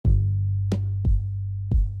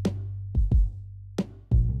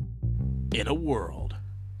In a world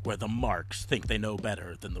where the marks think they know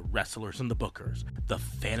better than the wrestlers and the bookers, the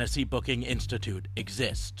Fantasy Booking Institute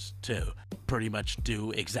exists to pretty much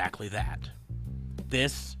do exactly that.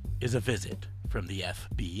 This is a visit from the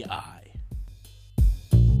FBI.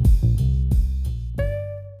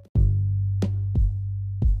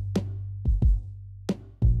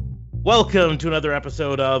 Welcome to another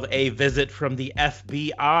episode of A Visit from the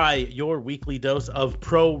FBI, your weekly dose of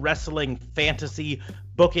pro wrestling fantasy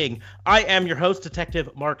booking. I am your host, Detective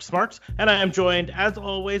Mark Smarks, and I am joined, as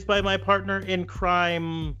always, by my partner in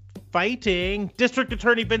crime fighting, District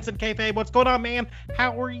Attorney Vincent Kayfabe. What's going on, man?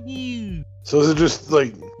 How are you? So is it just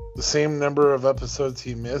like the same number of episodes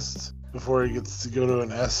he missed before he gets to go to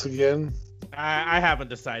an S again? I haven't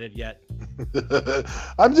decided yet.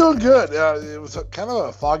 I'm doing good. It was kind of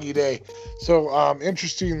a foggy day. So,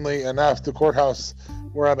 interestingly enough, the courthouse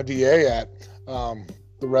where I'm a DA at,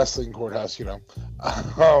 the wrestling courthouse, the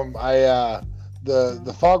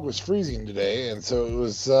fog was freezing today, and so it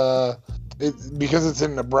was because it's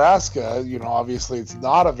in Nebraska. Obviously it's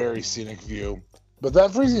not a very scenic view, but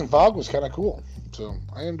that freezing fog was kind of cool. So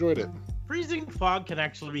I enjoyed it. Freezing fog can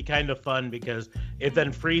actually be kind of fun because it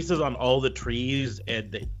then freezes on all the trees, and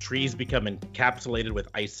the trees become encapsulated with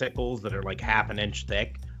icicles that are like half an inch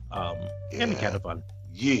thick. Can be kind of fun.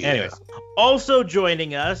 Yeah. Anyways, also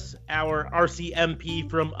joining us, our RCMP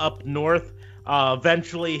from up north.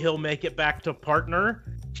 Eventually he'll make it back to partner.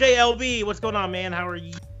 JLB, what's going on, man? How are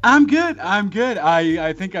you? I'm good.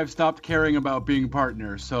 I think I've stopped caring about being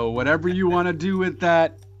partner. So whatever you want to do with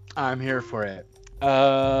that, I'm here for it.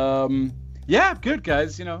 Yeah, good,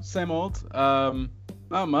 guys. Same old.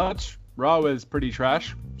 Not much. Raw is pretty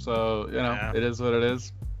trash, so It is what it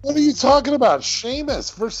is. What are you talking about?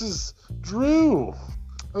 Sheamus versus Drew.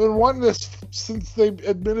 I've been wanting this since they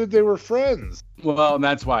admitted they were friends. Well,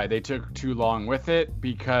 that's why they took too long with it,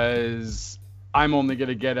 because I'm only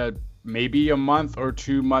gonna get maybe a month or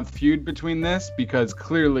 2 month feud between this, because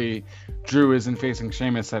clearly Drew isn't facing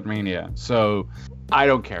Sheamus at Mania, so I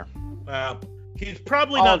don't care. He's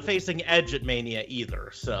probably not facing Edge at Mania either,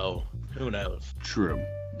 so who knows? True.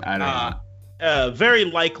 I don't know. Very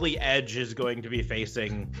likely Edge is going to be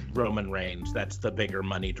facing Roman Reigns. That's the bigger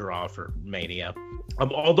money draw for Mania.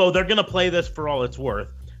 Although they're going to play this for all it's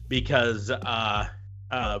worth, because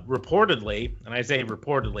reportedly, and I say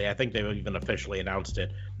reportedly, I think they've even officially announced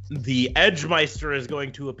it, the Edgemeister is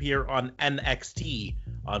going to appear on NXT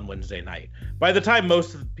on Wednesday night. By the time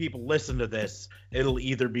most of the people listen to this, it'll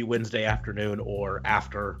either be Wednesday afternoon or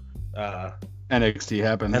after NXT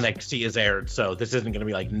happens. NXT is aired, so this isn't going to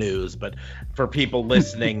be like news. But for people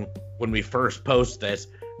listening, when we first post this,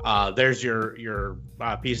 there's your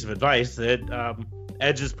piece of advice that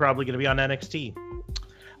Edge is probably going to be on NXT.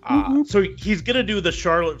 So he's going to do the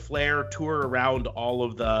Charlotte Flair tour around all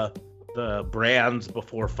of the brands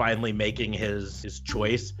before finally making his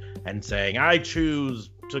choice and saying, I choose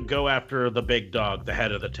to go after the big dog, the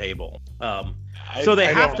head of the table. So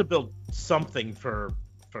they have to build something for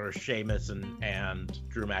Sheamus and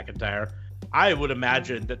Drew McIntyre. I would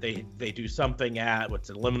imagine that they do something at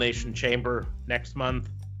Elimination Chamber next month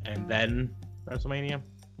and then WrestleMania,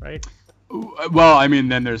 right? Well, I mean,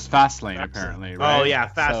 then there's Fastlane apparently, right? Oh yeah,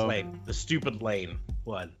 Fastlane, the stupid lane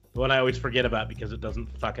one. The one I always forget about because it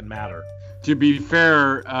doesn't fucking matter. To be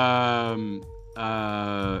fair,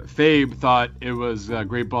 Fabe thought it was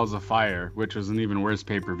Great Balls of Fire, which was an even worse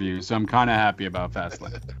pay-per-view, so I'm kind of happy about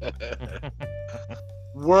Fastlane.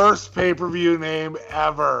 Worst pay-per-view name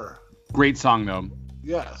ever. Great song, though.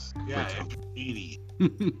 Yes. Yeah, 80.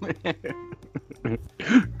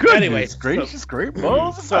 Good. Anyways, gracious, Great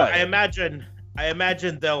Balls of So Fire. I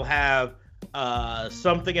imagine they'll have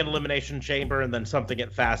something in Elimination Chamber and then something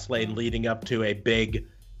at Fastlane leading up to a big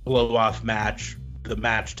blow-off match, the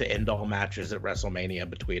match to end all matches at WrestleMania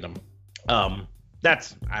between them.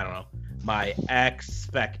 That's, I don't know, my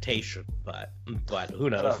expectation, but who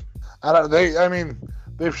knows?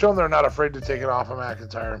 They've shown they're not afraid to take it off of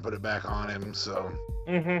McIntyre and put it back on him, so.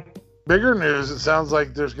 Mm-hmm. Bigger news, it sounds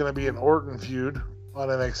like there's going to be an Orton feud on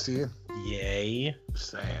NXT. Yay. Just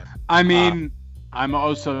saying. I mean, I'm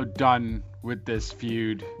also done with this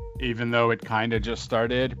feud, even though it kind of just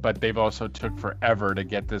started, but they've also took forever to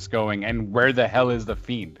get this going. And where the hell is the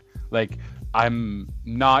Fiend? Like, I'm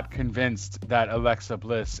not convinced that Alexa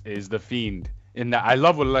Bliss is the Fiend. I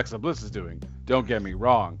love what Alexa Bliss is doing. Don't get me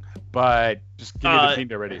wrong, but just give me the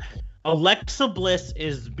Fiend already. Alexa Bliss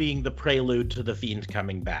is being the prelude to the Fiend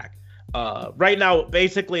coming back. Right now,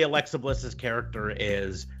 basically, Alexa Bliss's character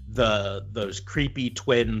is those creepy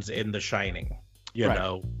twins in The Shining. You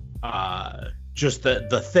know, just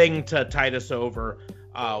the thing to tide us over.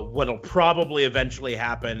 what'll probably eventually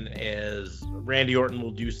happen is Randy Orton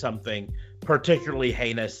will do something particularly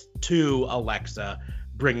heinous to Alexa,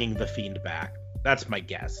 bringing the Fiend back. That's my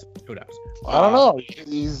guess. Who knows? I don't know.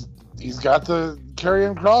 He's got the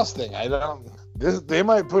Karrion Kross thing. They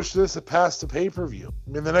might push this past the pay-per-view. I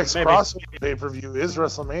mean, the next crossover pay-per-view is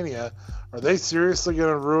WrestleMania. Are they seriously going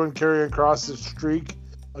to ruin Karrion Kross's streak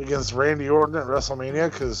against Randy Orton at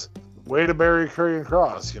WrestleMania? Because way to bury Karrion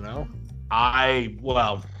Kross, you know?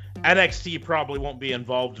 NXT probably won't be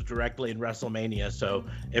involved directly in WrestleMania, so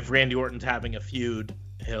if Randy Orton's having a feud,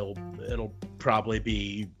 it'll probably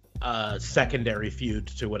be a secondary feud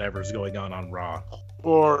to whatever's going on Raw.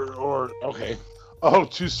 Okay. Oh,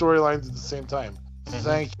 2 storylines at the same time.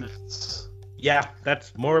 Thank you. Yeah,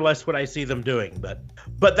 that's more or less what I see them doing,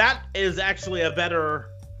 but that is actually a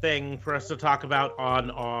better thing for us to talk about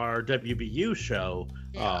on our WBU show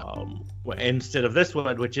instead of this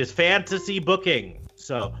one, which is fantasy booking.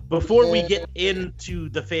 So before we get into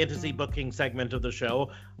the fantasy booking segment of the show,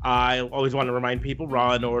 I always want to remind people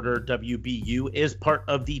Raw and Order WBU is part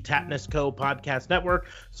of the Tatnus Co. podcast network.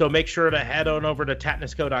 So make sure to head on over to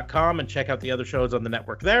tatnusco.com and check out the other shows on the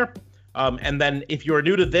network there. And then if you're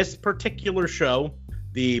new to this particular show,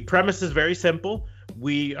 the premise is very simple.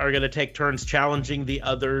 We are going to take turns challenging the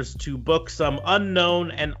others to book some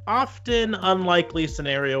unknown and often unlikely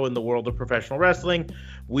scenario in the world of professional wrestling.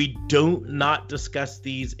 We do not discuss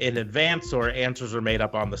these in advance or answers are made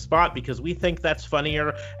up on the spot because we think that's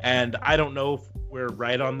funnier, and I don't know if we're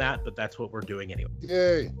right on that, but that's what we're doing anyway.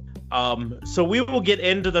 Yay. So we will get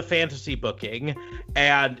into the fantasy booking,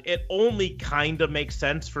 and it only kind of makes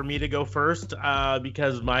sense for me to go first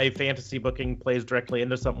because my fantasy booking plays directly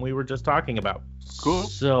into something we were just talking about. Cool.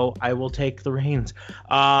 So I will take the reins.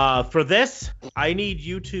 For this, I need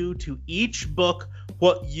you two to each book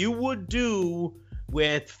what you would do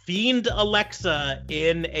with Fiend Alexa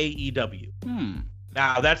in AEW.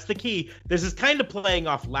 Now, that's the key. This is kind of playing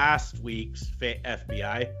off last week's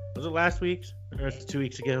FBI. Was it last week's? Or was it 2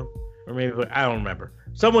 weeks ago? Or maybe, I don't remember.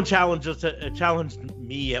 Someone challenged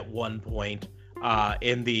me at one point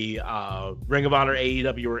in the Ring of Honor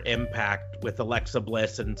AEW or Impact with Alexa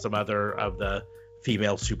Bliss and some other of the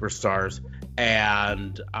female superstars.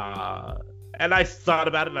 And I thought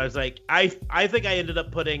about it and I was like, I think I ended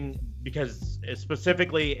up putting, because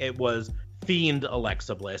specifically it was Fiend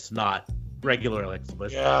Alexa Bliss, not regular Alexa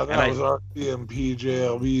Bliss. Yeah, that was RCMP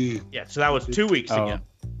JLB. Yeah, so that was 2 weeks ago.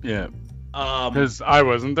 Yeah. Because I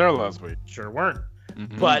wasn't there last week. Sure weren't.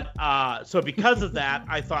 Mm-hmm. But so because of that,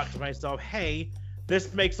 I thought to myself, hey,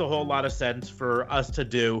 this makes a whole lot of sense for us to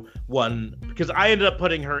do one, because I ended up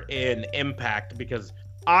putting her in Impact because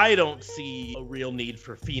I don't see a real need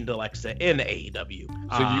for Fiend Alexa in AEW.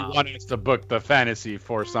 So you want us to book the fantasy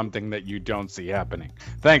for something that you don't see happening.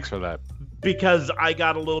 Thanks for that. Because I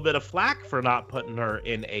got a little bit of flack for not putting her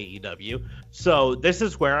in AEW. So this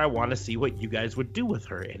is where I want to see what you guys would do with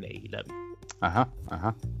her in AEW.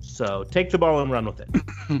 So take the ball and run with it.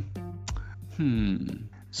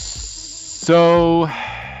 So,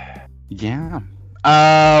 yeah.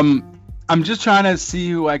 I'm just trying to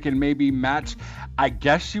see who I can maybe match. I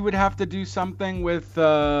guess she would have to do something with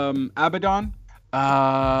Abaddon.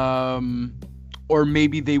 Or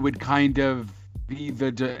maybe they would kind of be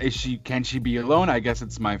can she be alone? I guess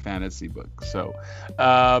it's my fantasy book. So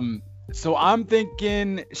I'm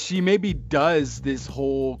thinking she maybe does this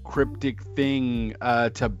whole cryptic thing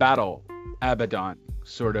to battle Abaddon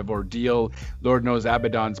sort of ordeal. Lord knows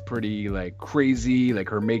Abaddon's pretty like crazy, like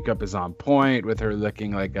her makeup is on point with her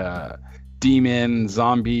looking like a demon,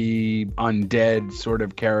 zombie, undead sort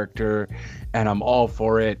of character, and I'm all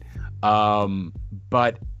for it.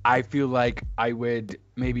 But I feel like I would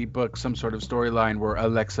maybe book some sort of storyline where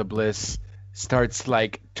Alexa Bliss starts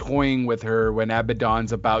like toying with her when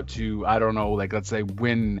Abaddon's about to, I don't know, like let's say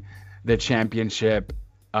win the championship,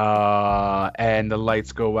 and the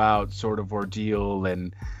lights go out sort of ordeal,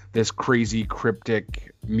 and this crazy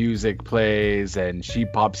cryptic music plays and she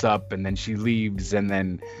pops up and then she leaves and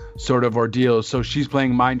then sort of ordeal. So she's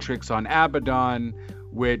playing mind tricks on Abaddon,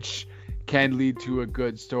 which can lead to a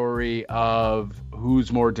good story of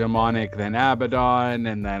who's more demonic than Abaddon.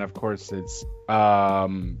 And then of course it's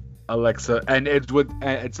Alexa, and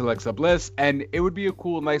it's Alexa Bliss, and it would be a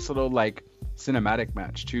cool, nice little like cinematic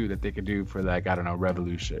match too that they could do for like, I don't know,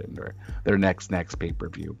 Revolution or their next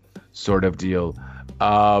pay-per-view sort of deal.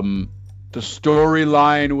 The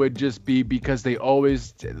storyline would just be, because they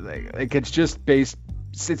always like it's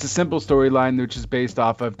a simple storyline which is based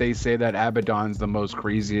off of, they say that Abaddon's the most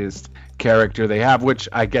craziest character they have, which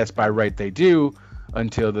I guess by right they do,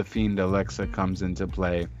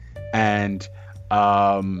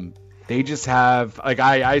 they just have like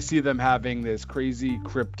I see them having this crazy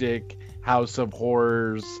cryptic House of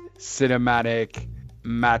Horrors cinematic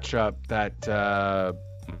matchup that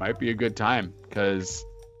might be a good time because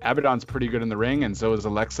Abaddon's pretty good in the ring and so is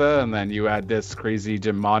Alexa, and then you add this crazy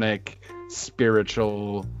demonic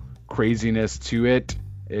spiritual craziness to it.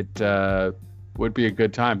 It would be a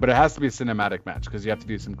good time, but it has to be a cinematic match because you have to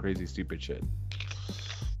do some crazy stupid shit.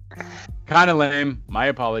 Kind of lame, my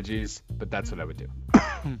apologies, but that's what I would do.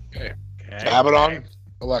 Okay. Abaddon,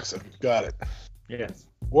 Alexa, got it. Yes.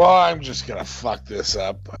 Well, I'm just gonna fuck this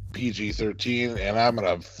up. PG-13, and I'm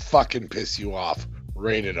gonna fucking piss you off.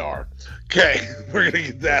 Rated R. Okay, we're gonna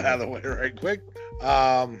get that out of the way right quick.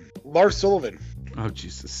 Lars Sullivan. Oh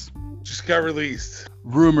Jesus. Just got released.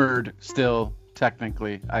 Rumored still,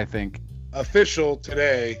 technically, I think. Official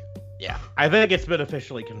today. Yeah. I think it's been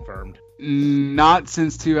officially confirmed. Not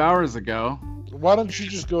since 2 hours ago. Why don't you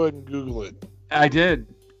just go ahead and Google it? I did.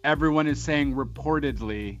 Everyone is saying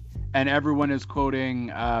reportedly, and everyone is quoting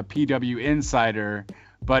PW Insider,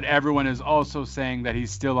 but everyone is also saying that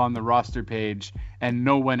he's still on the roster page, and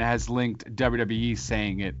no one has linked WWE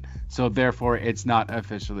saying it, so therefore it's not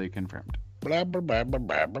officially confirmed. Blah, blah, blah, blah,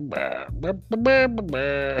 blah, blah, blah, blah, blah,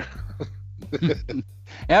 blah.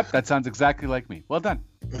 Yep, that sounds exactly like me. Well done.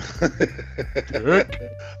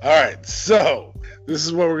 All right, so this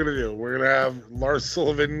is what we're gonna do. We're gonna have Lars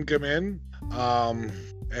Sullivan come in, and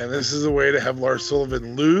this is a way to have Lars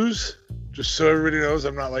Sullivan lose. Just so everybody knows,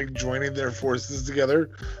 I'm not like joining their forces together.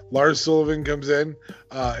 Lars Sullivan comes in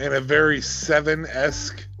a very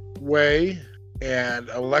Seven-esque way, and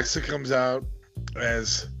Alexa comes out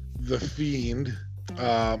as the Fiend.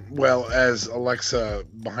 As Alexa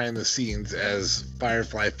behind the scenes as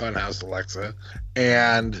Firefly Funhouse Alexa,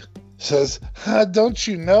 and says, don't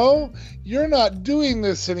you know? You're not doing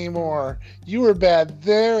this anymore. You were bad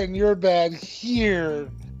there and you're bad here.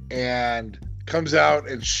 And comes out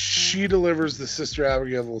and she delivers the Sister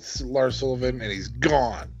Abigail to Lars Sullivan and he's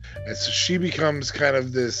gone. And so she becomes kind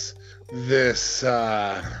of this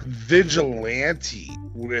vigilante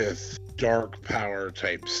with dark power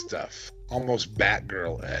type stuff. Almost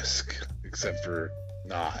Batgirl-esque, except for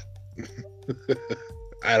not.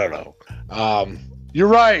 I don't know. You're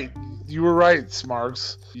right. You were right,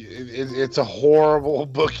 Smarks. It's a horrible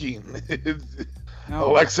booking.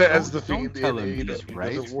 No, Alexa as the Fiend. Don't tell him he's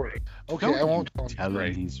right. Okay, I won't tell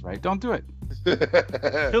him he's right. Don't do it.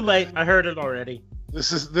 Too late. I heard it already.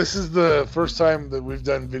 This is the first time that we've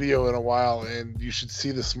done video in a while, and you should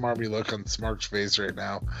see the smarmy look on Smark's face right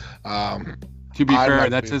now. To be fair,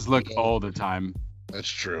 that's his look all the time. That's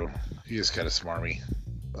true. He is kind of smarmy.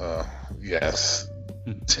 Yes.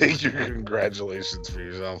 Take your congratulations for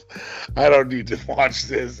yourself. I don't need to watch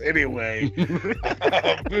this anyway.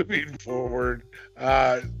 Moving forward.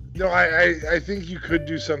 No, I think you could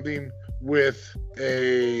do something with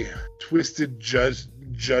a twisted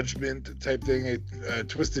judgment type thing, a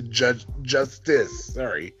twisted justice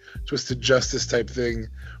type thing,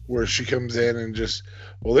 where she comes in and just,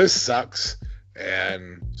 well, this sucks.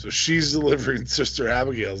 And so she's delivering Sister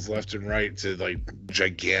Abigail's left and right to like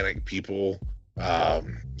gigantic people.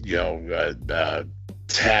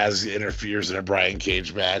 Taz interferes in a Brian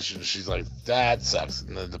Cage match and she's like, that sucks.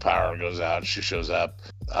 And then the power goes out. She shows up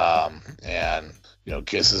and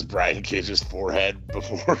kisses Brian Cage's forehead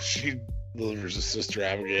before she delivers to Sister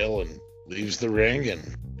Abigail and leaves the ring.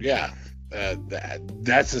 And yeah,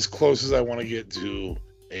 that's as close as I want to get to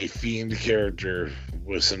a Fiend character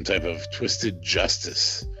with some type of twisted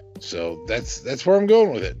justice. So that's where I'm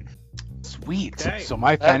going with it. Sweet. Okay. So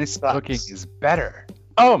my fantasy booking is better.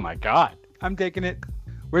 Oh my god. I'm taking it.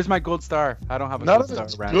 Where's my gold star? I don't have a None gold of star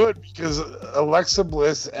it's around. good because Alexa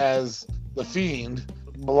Bliss as the Fiend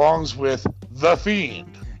belongs with the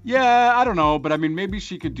Fiend. Yeah, I don't know, but I mean, maybe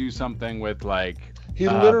she could do something with like He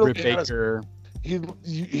literally Britt Baker.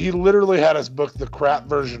 He literally had us book the crap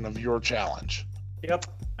version of your challenge. Yep,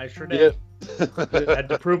 I sure did. Had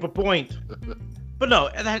to prove a point. But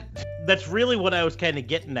no, that's really what I was kind of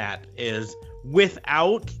getting at is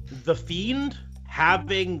without the Fiend,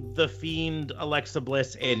 having the Fiend Alexa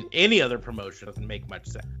Bliss in any other promotion doesn't make much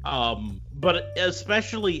sense. But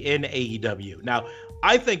especially in AEW. Now,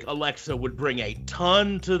 I think Alexa would bring a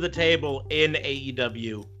ton to the table in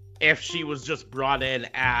AEW if she was just brought in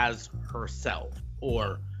as herself,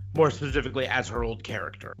 or more specifically as her old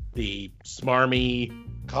character, the smarmy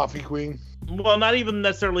Coffee Queen. Well, not even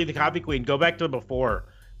necessarily the Coffee Queen. Go back to before,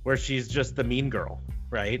 where she's just the mean girl,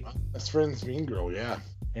 right? Best friend's mean girl, yeah.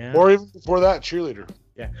 Yeah. Or even before that, cheerleader.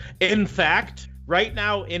 Yeah. In fact, right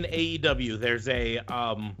now in AEW, there's a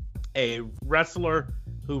wrestler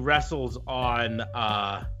who wrestles on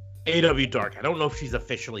AEW Dark. I don't know if she's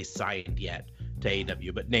officially signed yet to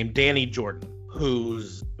AEW, but named Danny Jordan,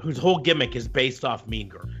 whose whole gimmick is based off Mean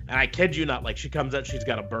Girl. And I kid you not, like, she comes out, she's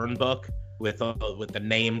got a burn book with the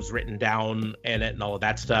names written down in it and all of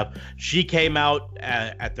that stuff. She came out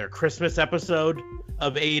at their Christmas episode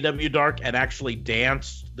of AEW Dark and actually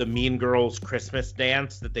danced the Mean Girls Christmas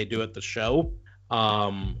dance that they do at the show,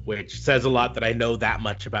 which says a lot that I know that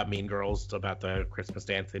much about Mean Girls, about the Christmas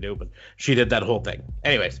dance they do, but she did that whole thing.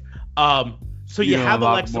 Anyways, so you have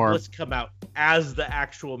Alexa Bliss come out as the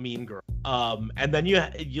actual Mean Girl, and then you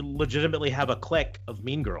legitimately have a clique of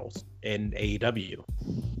Mean Girls in AEW.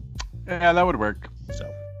 Yeah, that would work.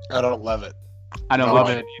 So I don't love it. I don't love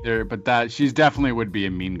it either, but that she's definitely would be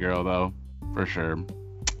a Mean Girl though, for sure.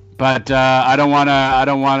 But I don't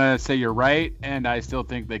wanna say you're right, and I still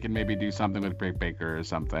think they can maybe do something with Britt Baker or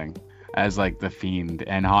something as like the Fiend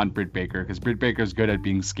and haunt Britt Baker, because Britt Baker's good at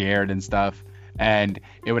being scared and stuff, and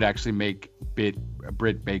it would actually make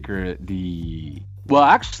Britt Baker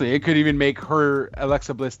actually it could even make her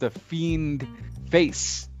Alexa Bliss the Fiend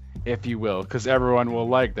face, if you will, because everyone will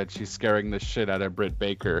like that she's scaring the shit out of Britt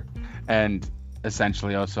Baker and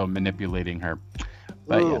essentially also manipulating her.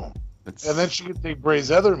 But yeah, and then she could take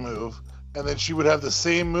Bray's other move, and then she would have the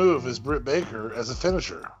same move as Britt Baker as a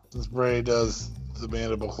finisher, since Bray does the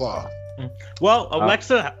mandible claw. Well,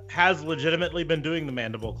 Alexa has legitimately been doing the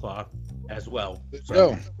mandible claw as well.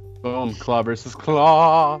 So. Boom, claw versus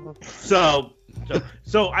claw. So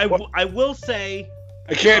I will say,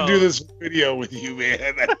 I can't do this video with you,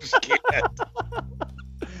 man. I just can't.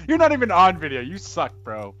 You're not even on video. You suck,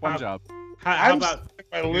 bro. One job. How about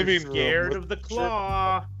my living room? Scared of the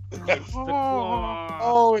claw. It's the claw.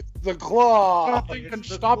 Oh, it's the claw. Nothing can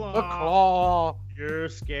stop the claw. You're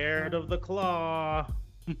scared of the claw.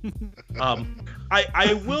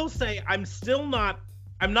 I will say I'm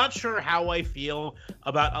not sure how I feel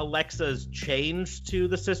about Alexa's change to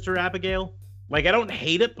the Sister Abigail. Like, I don't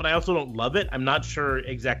hate it, but I also don't love it. I'm not sure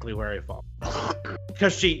exactly where I fall.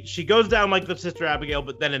 Because she goes down like the Sister Abigail,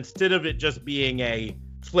 but then instead of it just being a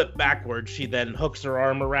flip backwards, she then hooks her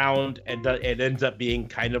arm around, and it ends up being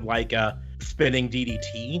kind of like a spinning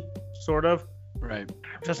DDT, sort of. Right.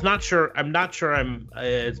 I'm just not sure. I'm not sure I'm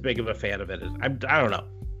as big of a fan of it. I don't know.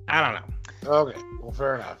 Okay, well,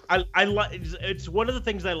 fair enough. It's one of the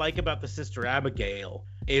things I like about the Sister Abigail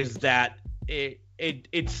is that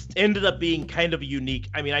it's ended up being kind of unique.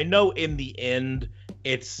 I mean, I know in the end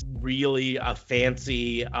it's really a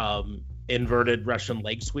fancy inverted Russian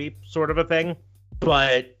leg sweep sort of a thing,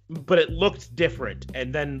 but it looked different.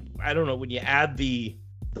 And then I don't know, when you add the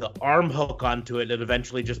arm hook onto it, it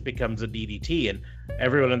eventually just becomes a DDT, and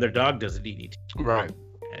everyone and their dog does a DDT. Right.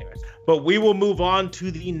 Anyways, but we will move on to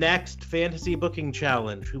the next fantasy booking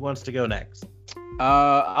challenge. Who wants to go next?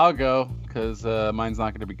 I'll go, because mine's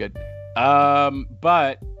not going to be good.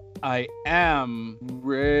 But I am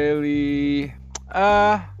really...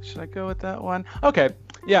 should I go with that one? Okay,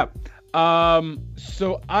 yeah.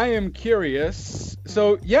 So I am curious.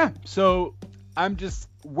 So I'm just...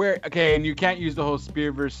 Okay, and you can't use the whole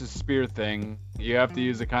spear versus spear thing. You have to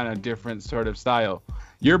use a kind of different sort of style.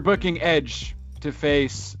 You're booking Edge to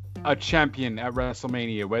face a champion at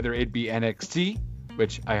WrestleMania, whether it be NXT,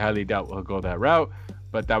 which I highly doubt will go that route,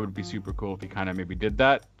 but that would be super cool if he kind of maybe did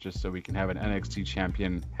that, just so we can have an NXT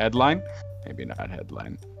champion headline. Maybe not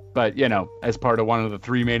headline, but, as part of one of the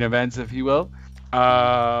 3 main events, if you will.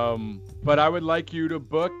 But I would like you to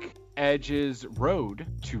book Edge's road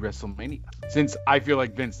to WrestleMania, since I feel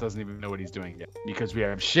like Vince doesn't even know what he's doing yet, because we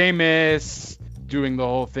have Sheamus doing the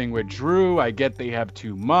whole thing with Drew. I get they have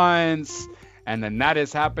 2 months, and then that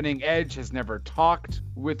is happening. Edge has never talked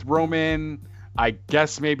with Roman. I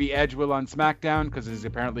guess maybe Edge will on SmackDown, because he's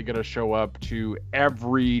apparently going to show up to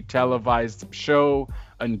every televised show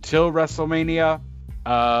until WrestleMania.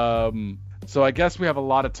 So I guess we have a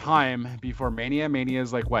lot of time before Mania. Mania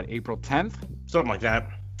is like, what, April 10th? Something like that.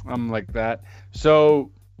 Like that.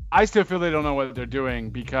 So I still feel they don't know what they're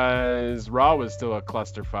doing, because Raw was still a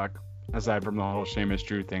clusterfuck, aside from the whole Sheamus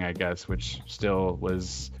Drew thing, I guess, which still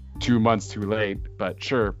was 2 months too late, but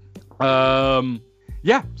sure.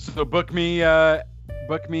 Yeah, so book me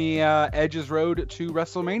Edge's road to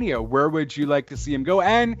WrestleMania. Where would you like to see him go?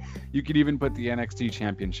 And you could even put the NXT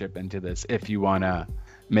championship into this if you want to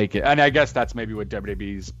make it. And I guess that's maybe what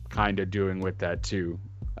WWE's kind of doing with that too,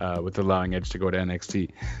 with allowing Edge to go to NXT.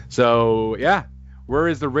 So, yeah, where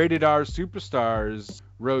is the Rated R Superstars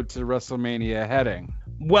road to WrestleMania heading?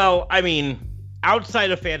 Well, I mean,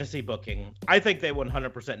 outside of fantasy booking, I think they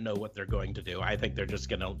 100% know what they're going to do. I think they're just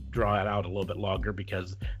going to draw it out a little bit longer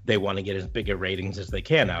because they want to get as big a ratings as they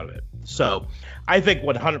can out of it. So I think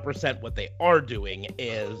 100% what they are doing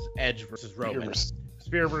is Edge versus Roman.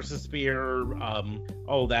 Spear versus spear,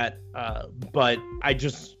 all that. But I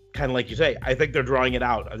just, kind of like you say, I think they're drawing it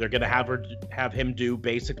out. They're going to have him do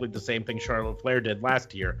basically the same thing Charlotte Flair did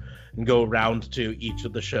last year and go around to each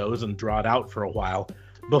of the shows and draw it out for a while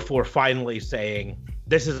before finally saying,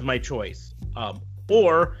 this is my choice.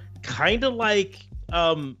 Or kind of like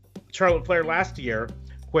Charlotte Flair last year,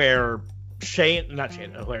 where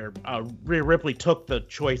Rhea Ripley took the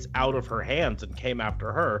choice out of her hands and came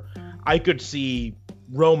after her. I could see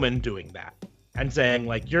Roman doing that and saying,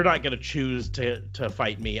 like, you're not going to choose to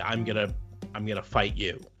fight me. I'm going to fight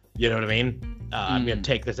you. You know what I mean? I'm going to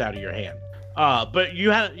take this out of your hand. But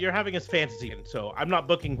you're having this fantasy, and so I'm not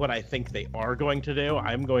booking what I think they are going to do.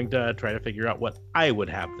 I'm going to try to figure out what I would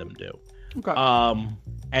have them do. Okay.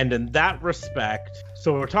 And in that respect,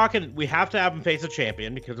 so we have to have him face a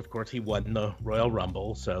champion because, of course, he won the Royal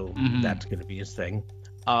Rumble, so that's going to be his thing.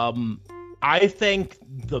 I think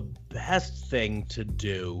the best thing to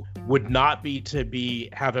do would not be to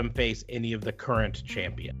have him face any of the current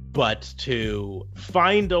champion, but to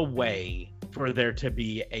find a way for there to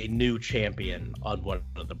be a new champion on one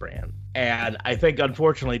of the brands. And I think,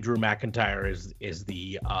 unfortunately, Drew McIntyre is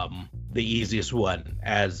the easiest one.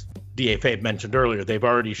 As DA Fabe mentioned earlier, they've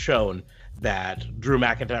already shown that Drew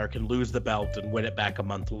McIntyre can lose the belt and win it back a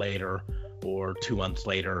month later or 2 months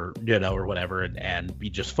later, or whatever, and be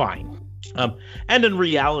just fine. And in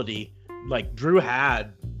reality, like, Drew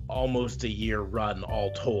had almost a year run all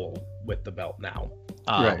told with the belt now.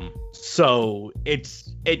 Right. So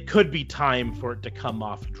it could be time for it to come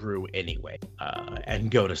off Drew anyway, and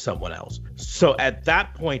go to someone else. So at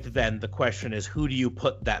that point, then the question is, who do you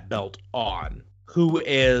put that belt on? Who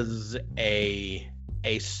is a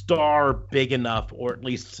star big enough, or at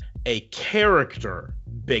least a character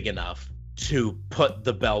big enough to put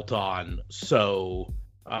the belt on, so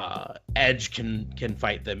Edge can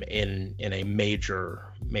fight them in a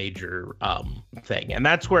major thing. And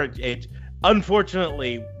that's where it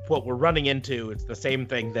unfortunately, what we're running into, it's the same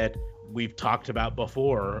thing that we've talked about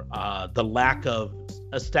before, the lack of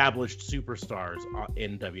established superstars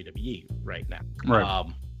in WWE right now. Right.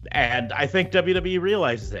 And I think WWE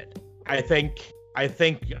realizes it. I think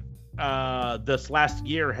this last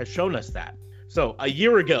year has shown us that. So a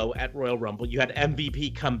year ago at Royal Rumble, you had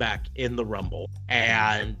MVP come back in the Rumble,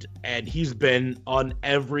 and he's been on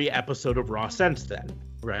every episode of Raw since then,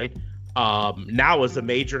 right? Now as a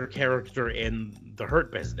major character in the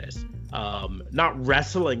Hurt Business, not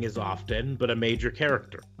wrestling as often, but a major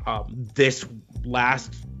character. This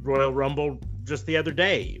last Royal Rumble, just the other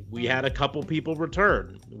day, we had a couple people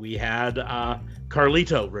return. We had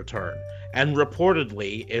Carlito return, and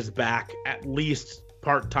reportedly is back at least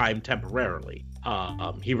part-time temporarily.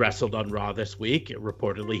 He wrestled on Raw this week.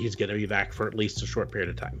 Reportedly, he's going to be back for at least a short period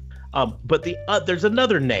of time. But there's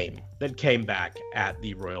another name that came back at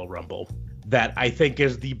the Royal Rumble that I think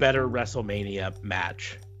is the better WrestleMania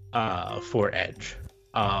match for Edge.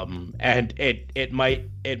 And it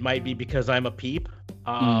might be because I'm a peep.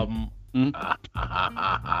 But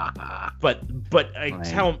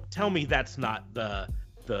tell me that's not the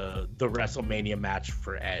WrestleMania match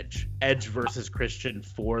for Edge versus Christian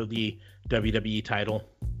for the WWE title.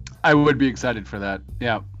 I would be excited for that.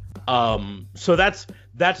 Yeah. So that's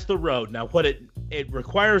the road. Now, what it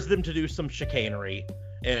requires them to do some chicanery.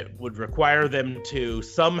 It would require them to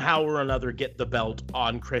somehow or another get the belt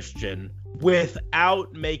on Christian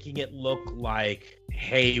without making it look like,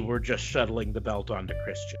 hey, we're just shuttling the belt onto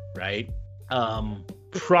Christian, right?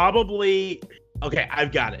 Probably. Okay,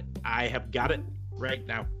 I've got it. I have got it right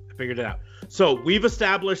now. I figured it out. So we've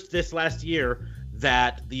established this last year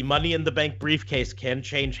that the Money in the Bank briefcase can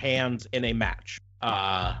change hands in a match.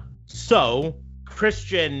 So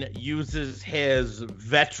Christian uses his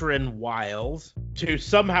veteran wiles to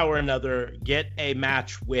somehow or another get a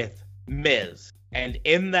match with Miz. And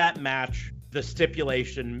in that match, the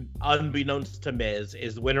stipulation, unbeknownst to Miz,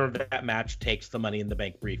 is the winner of that match takes the Money in the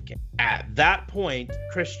Bank briefcase. At that point,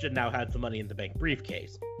 Christian now has the Money in the Bank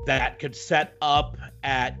briefcase. That could set up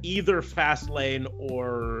at either Fastlane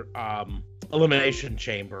or Elimination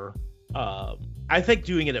Chamber. I think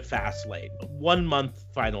doing it at Fastlane, 1 month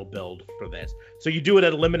final build for this. So you do it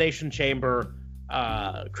at Elimination Chamber.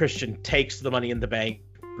 Christian takes the Money in the Bank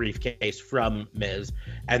briefcase from Miz,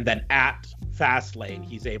 and then at Fastlane,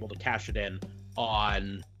 he's able to cash it in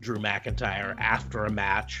on Drew McIntyre after a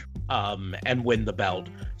match, and win the belt.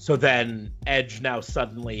 So then Edge now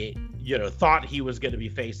suddenly thought he was going to be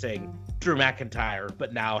facing Drew McIntyre,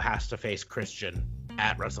 but now has to face Christian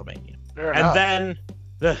at WrestleMania. Fair and enough.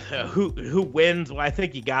 then who wins? Well, I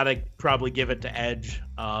think you got to probably give it to Edge.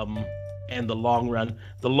 In the long run,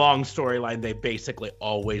 the long storyline they basically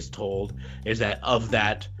always told is that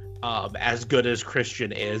as good as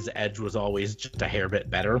Christian is, Edge was always just a hair bit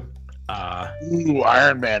better. Ooh,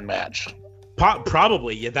 Iron Man match.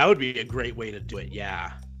 Probably, yeah, that would be a great way to do it.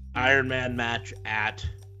 Yeah, Iron Man match at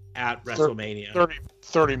WrestleMania.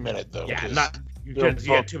 30 minute though. Yeah, 'cause not because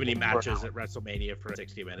you had too many matches at WrestleMania for a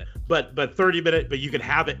 60 minute. But 30 minute, but you could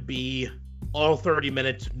have it be all 30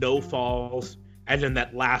 minutes, no falls, and then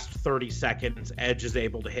that last 30 seconds, Edge is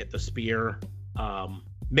able to hit the spear.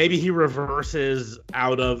 Maybe he reverses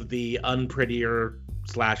out of the unprettier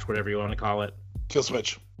 / whatever you want to call it. Kill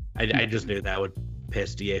switch. I just knew that would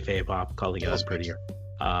piss DFA off calling it unprettier.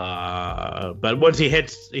 But once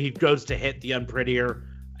he goes to hit the unprettier,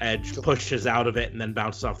 Edge pushes out of it and then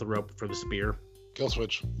bounces off the rope for the spear. Kill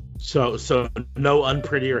switch. So no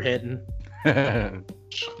unprettier hitting.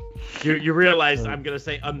 You realize I'm gonna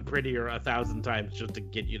say unprettier 1,000 times just to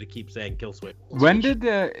get you to keep saying kill switch. When did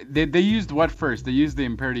they used what first? They used the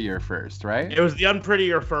Imperator first, right? It was the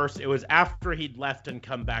unprettier first. It was after he'd left and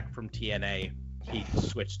come back from TNA. He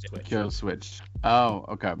switched it. Kill switch. Oh,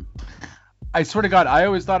 okay. I swear to God, I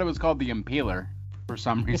always thought it was called the Impaler for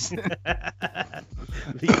some reason.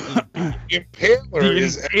 The Impaler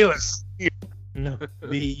is no,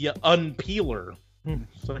 the unpeeler.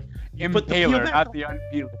 So Impaler, not the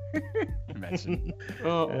unpeeler.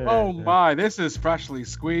 Oh my, this is freshly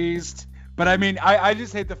squeezed. But I mean, I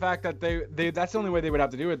just hate the fact that they that's the only way they would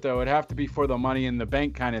have to do it, though. It'd have to be for the Money in the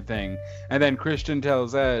Bank kind of thing. And then Christian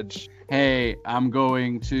tells Edge, hey, I'm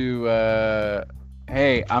going to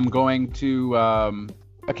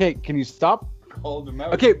okay, can you stop? Hold him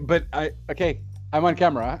out. Okay, but I'm on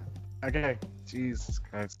camera. Okay, Jesus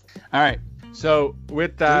Christ. All right, so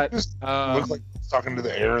with that, look like he's talking to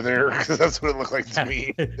the air there, because that's what it looked like to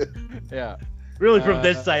me. yeah. Really, from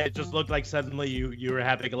this side, it just looked like suddenly you were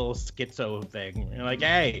having a little schizo thing. You're like,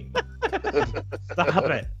 hey, stop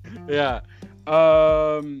it. Yeah.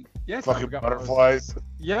 Yes. Fucking butterflies.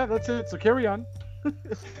 Yeah, that's it. So carry on.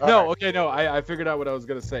 Right. I figured out what I was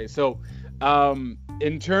gonna say. So,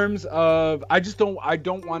 in terms of, I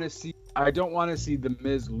don't want to see the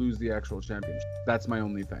Miz lose the actual championship. That's my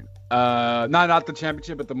only thing. Not the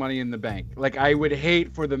championship, but the Money in the Bank. Like, I would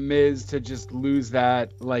hate for the Miz to just lose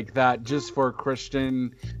that like that, just for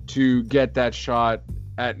Christian to get that shot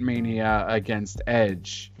at Mania against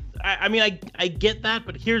Edge. I mean, I get that,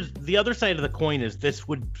 but here's the other side of the coin is this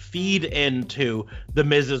would feed into the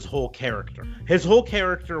Miz's whole character. His whole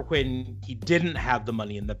character when he didn't have the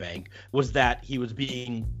Money in the Bank was that he was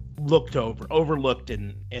being overlooked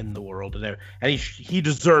in the world, and he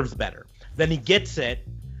deserves better. Then he gets it,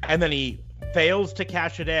 and then he fails to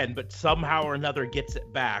cash it in, but somehow or another gets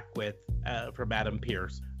it back from Adam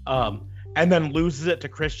Pearce. And then loses it to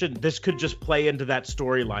Christian. This could just play into that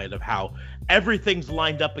storyline of how everything's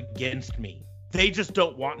lined up against me. They just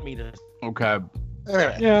don't want me to. Okay.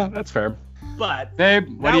 Anyway, Yeah, that's fair. But Babe,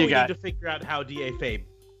 what now do you we got? need to figure out how DFA.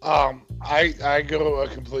 I go a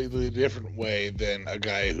completely different way than a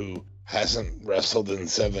guy who hasn't wrestled in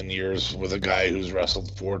 7 years with a guy who's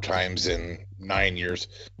wrestled 4 times in 10 years,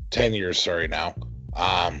 sorry now.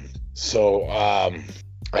 I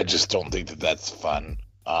just don't think that's fun.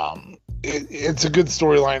 It's a good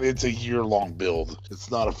storyline. It's a year-long build.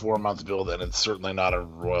 It's not a 4-month build, and it's certainly not a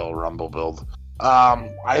Royal Rumble build.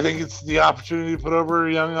 I think it's the opportunity to put over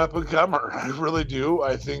a young up-and-comer. I really do.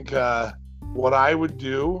 I think what I would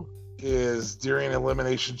do is during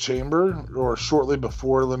Elimination Chamber, or shortly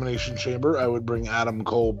before Elimination Chamber, I would bring Adam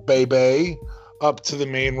Cole Bay up to the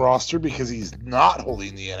main roster because he's not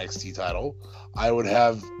holding the NXT title. I would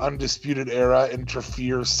have Undisputed Era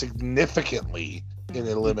interfere significantly in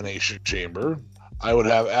Elimination Chamber. I would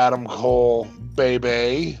have Adam Cole,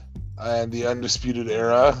 Bay, and the Undisputed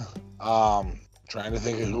Era. Trying to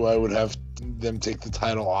think of who I would have them take the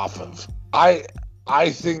title off of. I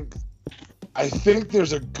think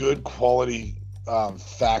there's a good quality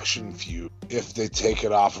faction feud if they take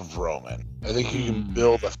it off of Roman. I think you can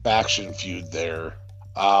build a faction feud there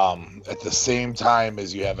at the same time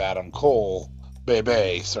as you have Adam Cole,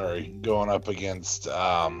 Bay, going up against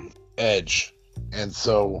Edge. And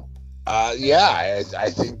so, I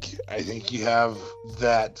think you have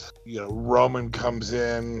that. Roman comes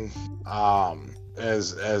in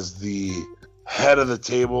as the head of the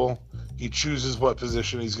table. He chooses what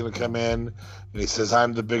position he's going to come in, and he says,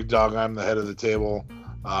 "I'm the big dog. I'm the head of the table.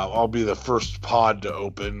 I'll be the first pod to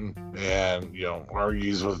open, and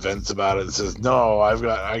argues with Vince about it and says, no,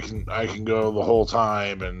 I can go the whole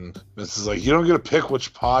time, and Vince is like, you don't get to pick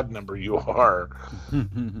which pod number you are.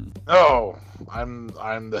 No, I'm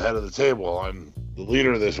the head of the table. I'm the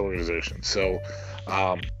leader of this organization. So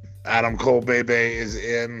Adam Cole Bebe is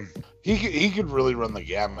in. He could really run the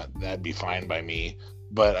gamut. That'd be fine by me.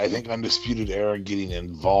 But I think Undisputed Era getting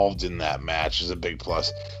involved in that match is a big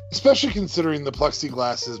plus, especially considering the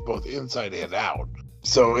plexiglass is both inside and out.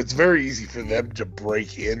 So it's very easy for them to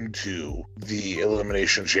break into the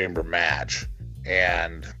Elimination Chamber match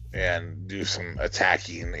and do some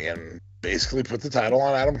attacking and basically put the title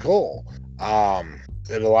on Adam Cole.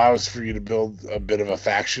 It allows for you to build a bit of a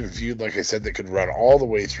faction feud, like I said, that could run all the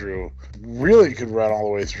way through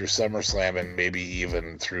SummerSlam and maybe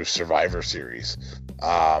even through Survivor Series.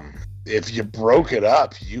 If you broke it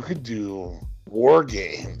up, you could do War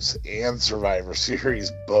Games and Survivor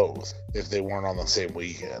Series both if they weren't on the same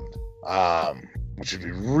weekend, which would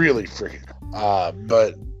be really freaking.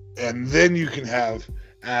 And then you can have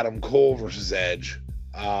Adam Cole versus Edge,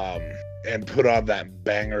 and put on that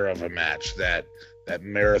banger of a match, that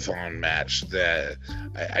marathon match that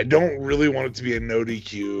I don't really want it to be a no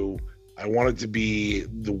DQ. I want it to be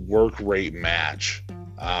the work rate match.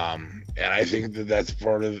 And I think that's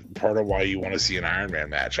part of why you want to see an Iron Man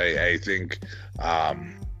match. I think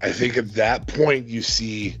at that point you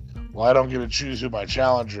see, well, I don't get to choose who my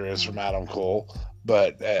challenger is from Adam Cole,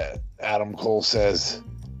 but Adam Cole says,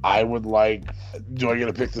 I would like, do I get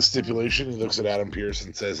to pick the stipulation? He looks at Adam Pearce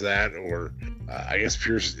and says that, or I guess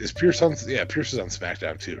Pearce is on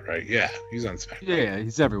SmackDown too, right? Yeah, he's on SmackDown. Yeah,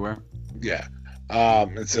 he's everywhere. Yeah.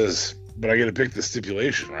 It says, but I get to pick the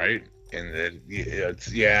stipulation, right? And then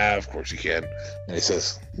it's, yeah, of course you can. And he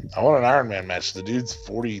says, I want an Iron Man match. The dude's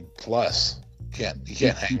 40 plus. He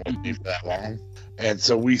can't hang with me for that long. And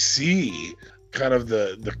so we see kind of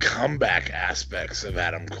the comeback aspects of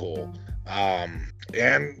Adam Cole.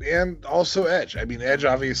 And also Edge. I mean, Edge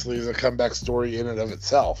obviously is a comeback story in and of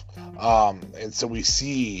itself. And so we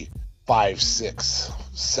see 5, 6,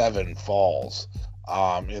 7 falls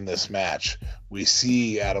in this match. We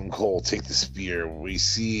see Adam Cole take the spear. We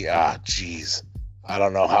see, I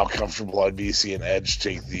don't know how comfortable I'd be seeing Edge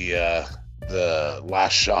take the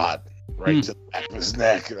last shot right to the back of his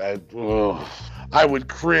neck. I would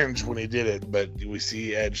cringe when he did it, but we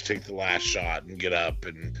see Edge take the last shot and get up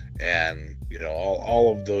and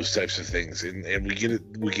all of those types of things, and we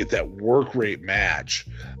get that work rate match.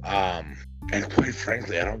 And quite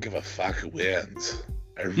frankly, I don't give a fuck who wins.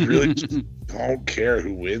 I really just don't care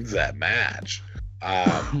who wins that match.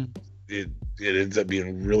 It ends up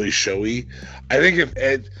being really showy. I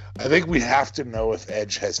think we have to know if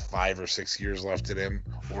Edge has 5 or 6 years left in him,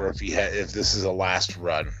 or if if this is a last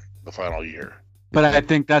run, the final year. But I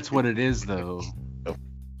think that's what it is, though.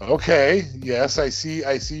 Okay. Yes, I see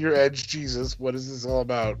your Edge, Jesus. What is this all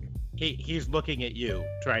about? He's looking at you,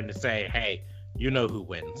 trying to say, "Hey, you know who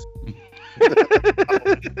wins."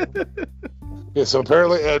 Yeah. So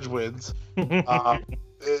apparently Edge wins,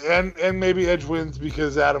 and maybe Edge wins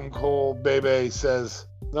because Adam Cole Bebe says,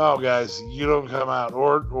 "No, guys, you don't come out,"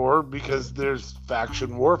 or because there's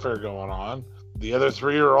faction warfare going on. The other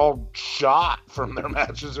 3 are all shot from their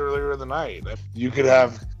matches earlier in the night. You could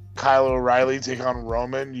have Kyle O'Reilly take on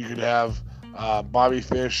Roman. You could have Bobby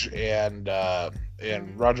Fish and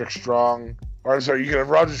Roderick Strong. Or I'm sorry, you could have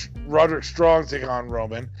Roderick Strong take on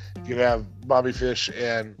Roman. You could have Bobby Fish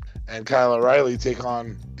and Kyle O'Reilly take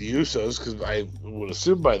on the Usos, because I would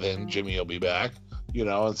assume by then Jimmy will be back.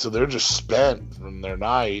 And so they're just spent from their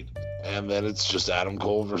night. And then it's just Adam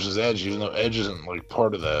Cole versus Edge, even though Edge isn't like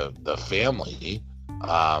part of the family. You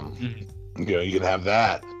can have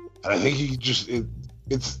that. And I think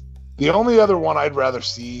it's the only other one I'd rather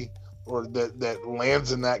see, or that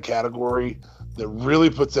lands in that category, that really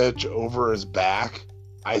puts Edge over his back,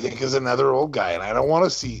 I think, is another old guy. And I don't want to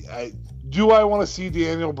see, do I want to see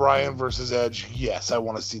Daniel Bryan versus Edge? Yes, I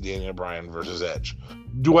want to see Daniel Bryan versus Edge.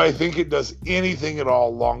 Do I think it does anything at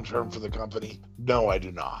all long-term for the company? No, I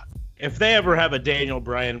do not. If they ever have a Daniel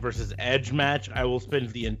Bryan versus Edge match, I will spend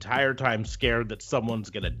the entire time scared that someone's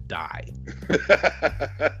going to die.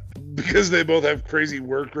 Because they both have crazy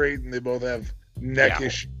work rate, and they both have neck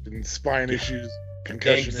issues and spine issues,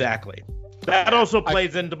 concussion. Exactly. That also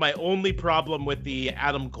plays into my only problem with the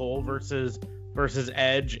Adam Cole versus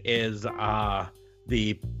Edge is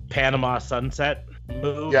the Panama Sunset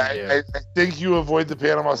move. Yeah, I think you avoid the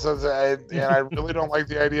Panama Sunset, and I really don't like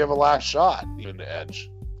the idea of a last shot even to Edge,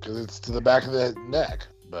 because it's to the back of the neck.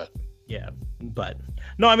 But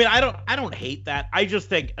no, I mean, I don't hate that. I just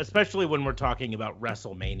think, especially when we're talking about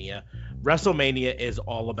WrestleMania, WrestleMania is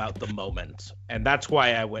all about the moment, and that's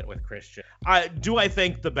why I went with Christian. I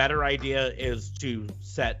think the better idea is to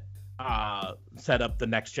set up the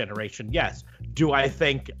next generation? Yes. Do I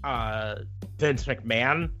think Vince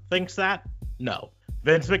McMahon thinks that? No.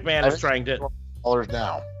 Vince McMahon is trying to dollars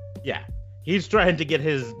now. Yeah. He's trying to get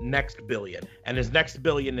his next billion, and his next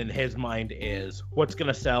billion in his mind is what's going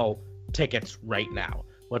to sell tickets right now.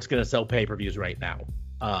 What's going to sell pay-per-views right now?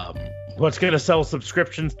 What's going to sell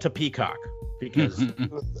subscriptions to Peacock? Because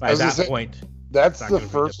by that point, that's the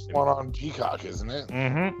first one on Peacock, isn't it?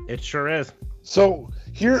 Mm-hmm. It sure is. So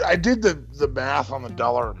here I did the math on the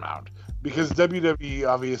dollar amount, because WWE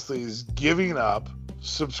obviously is giving up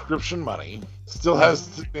subscription money, still has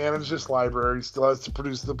to manage this library, still has to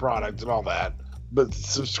produce the product and all that, but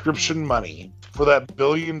subscription money for that $1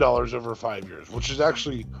 billion over 5 years, which is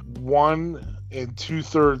actually 1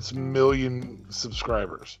 2/3 million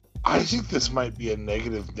subscribers. I think this might be a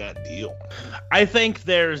negative net deal. I think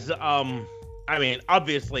there's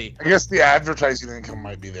obviously, I guess the advertising income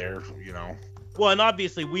might be there, you know. Well, and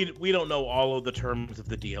obviously we don't know all of the terms of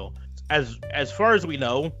the deal. As far as we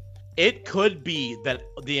know, it could be that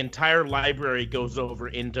the entire library goes over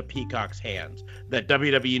into Peacock's hands, that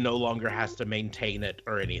WWE no longer has to maintain it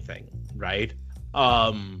or anything, right?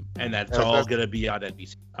 And that's all going to be on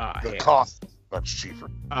NBC. The cost is much cheaper.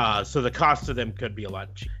 So the cost to them could be a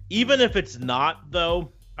lot cheaper. Even if it's not,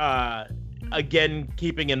 though, again,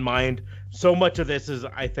 keeping in mind, so much of this is,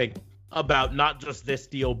 I think, about not just this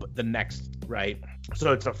deal, but the next, right?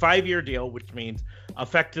 So it's a 5-year deal, which means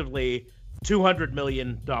effectively $200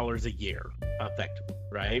 million a year, effectively,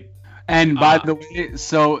 right? And by the way,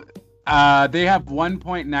 so they have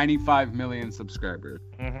 1.95 million subscribers.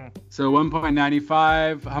 Mm-hmm. So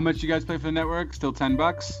 1.95. How much you guys pay for the network? Still $10?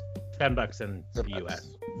 $10 in the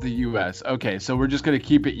U.S. The U.S. Okay, so we're just gonna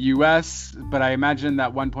keep it U.S. But I imagine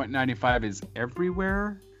that 1.95 is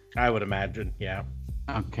everywhere. I would imagine, yeah.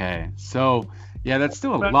 Okay, so yeah, that's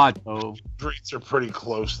still a lot though. Rates are pretty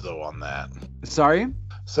close though on that. Sorry?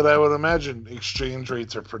 Said I would imagine exchange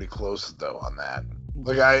rates are pretty close though on that.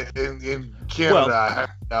 Like in Canada, I have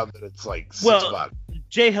found that it's like $6.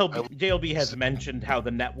 JLB has mentioned how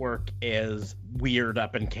the network is weird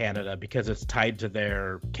up in Canada because it's tied to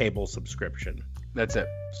their cable subscription. That's it.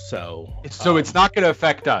 So it's not going to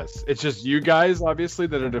affect us. It's just you guys, obviously,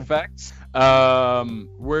 that it affects. And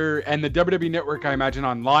the WWE Network, I imagine,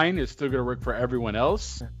 online is still going to work for everyone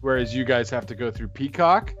else, whereas you guys have to go through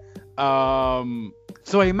Peacock. So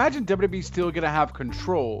I imagine WWE's still going to have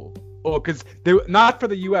control. Oh, because they not for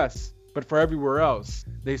the US, but for everywhere else,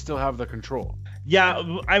 they still have the control.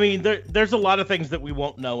 Yeah, I mean, there's a lot of things that we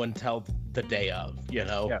won't know until the day of, you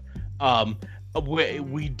know. Yeah.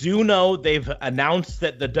 We do know they've announced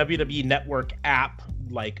that the WWE Network app,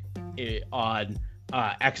 like on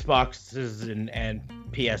Xboxes and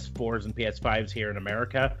PS4s and PS5s here in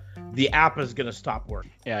America, the app is going to stop working.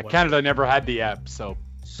 Yeah, Canada never had the app, so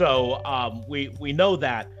we know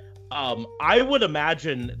that. I would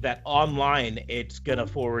imagine that online it's going to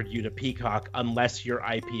forward you to Peacock unless your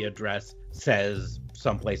IP address says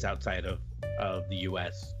someplace outside of the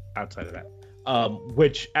US, outside of that.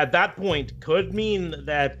 Which at that point could mean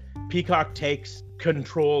that Peacock takes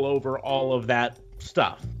control over all of that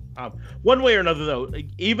stuff. One way or another, though,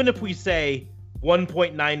 even if we say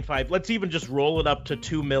 1.95, let's even just roll it up to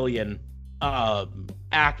 2 million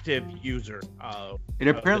active users. It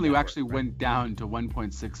apparently actually went down to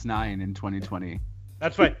 1.69 in 2020.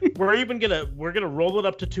 That's right. we're gonna roll it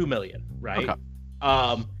up to 2 million, right? Okay.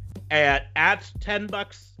 At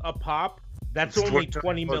 $10 a pop, that's only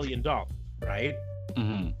 $20 million, right?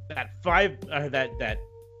 Mm-hmm. That $1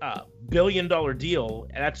 billion deal,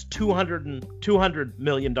 that's $200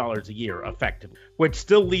 million a year, effectively, which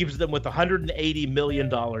still leaves them with $180 million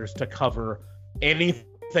to cover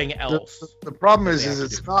anything else. The problem is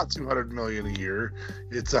it's not $200 million a year;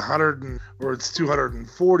 it's it's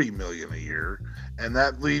 $240 million a year, and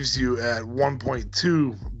that leaves you at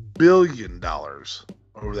 $1.2 billion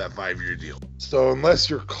over that 5-year deal. So unless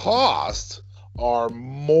your costs are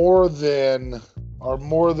more than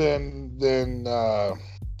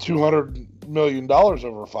 $200 million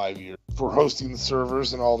over 5 years for hosting the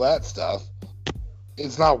servers and all that stuff,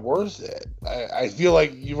 it's not worth it. I feel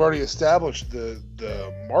like you've already established the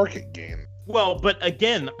market gain. Well, but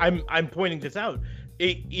again, I'm pointing this out.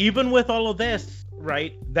 Even with all of this,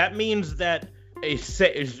 right? That means that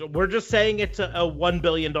we're just saying it's a $1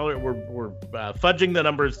 billion. We're fudging the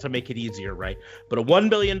numbers to make it easier, right? But a $1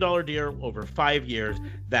 billion deal over 5 years,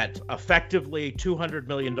 that's effectively $200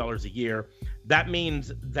 million a year. That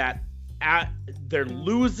means that they're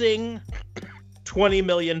losing $20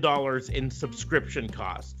 million in subscription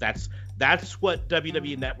costs. That's what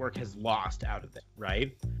WWE Network has lost out of it,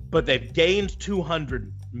 right? But they've gained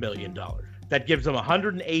 $200 million. That gives them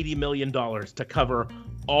 $180 million to cover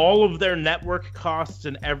all of their network costs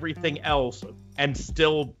and everything else and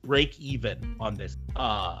still break even on this.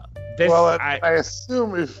 I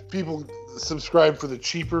assume if people subscribe for the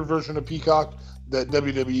cheaper version of Peacock, that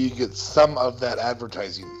WWE gets some of that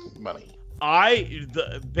advertising money.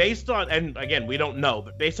 Based on, and again, we don't know,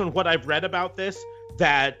 but based on what I've read about this,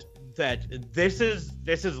 that this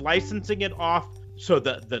is licensing it off. So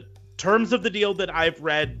the terms of the deal that I've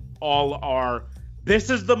read all are, this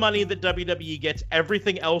is the money that WWE gets.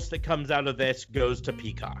 Everything else that comes out of this goes to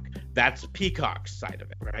Peacock. That's Peacock's side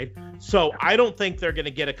of it, right? So I don't think they're going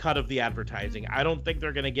to get a cut of the advertising. I don't think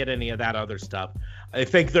they're going to get any of that other stuff. I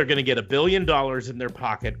think they're going to get $1 billion in their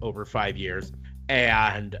pocket over 5 years.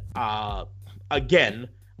 And again,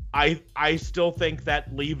 I still think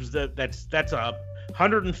that leaves that's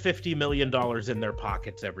 $150 million in their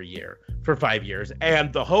pockets every year for 5 years.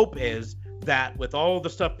 And the hope is that with all the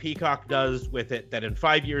stuff Peacock does with it, that in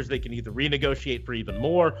 5 years they can either renegotiate for even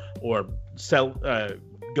more or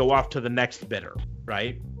go off to the next bidder,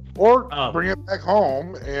 right? Or bring it back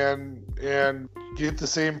home and get the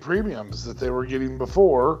same premiums that they were getting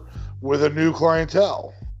before with a new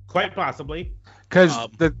clientele. Quite possibly. Because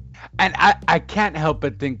I can't help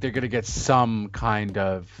but think they're going to get some kind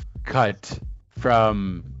of cut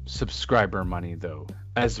from subscriber money, though,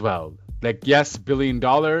 as well. Like, yes, $1 billion,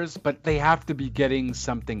 but they have to be getting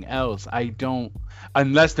something else.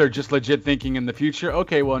 Unless they're just legit thinking in the future,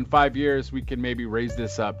 okay, well, in 5 years, we can maybe raise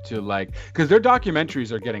this up to because their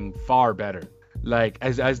documentaries are getting far better. Like,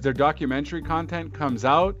 as their documentary content comes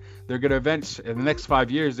out, they're going to in the next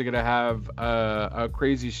 5 years, they're going to have a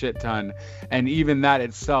crazy shit ton. And even that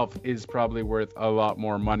itself is probably worth a lot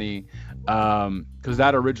more money. Because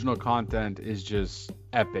that original content is just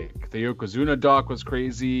epic. The Yokozuna doc was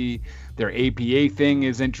crazy. Their APA thing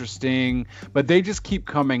is interesting. But they just keep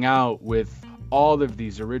coming out with all of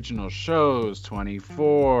these original shows,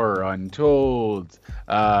 24, Untold,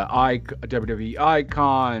 WWE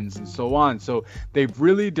Icons, and so on. So they've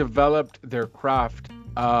really developed their craft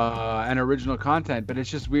and original content, but it's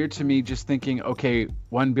just weird to me just thinking, okay,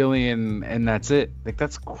 1 billion and that's it. Like,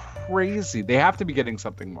 that's crazy. They have to be getting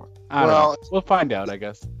something more. I don't know. We'll find out, I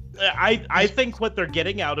guess. I think what they're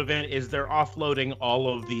getting out of it is they're offloading all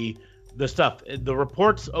of the stuff. The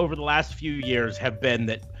reports over the last few years have been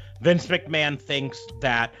that Vince McMahon thinks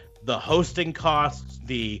that the hosting costs,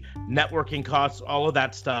 the networking costs, all of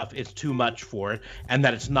that stuff is too much for it, and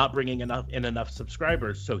that it's not bringing enough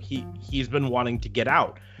subscribers. So he's been wanting to get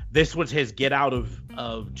out. This was his get out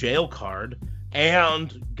of jail card,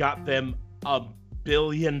 and got them $1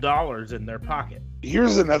 billion in their pocket.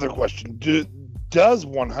 Here's another question: does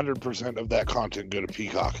 100% of that content go to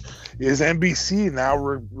Peacock? Is NBC now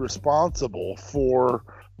responsible for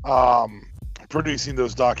producing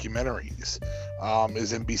those documentaries?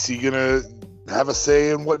 Is NBC gonna have a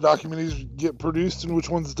say in what documentaries get produced and which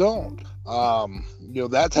ones don't?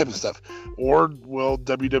 That type of stuff. Or will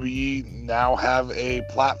WWE now have a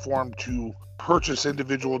platform to purchase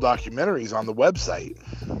individual documentaries on the website?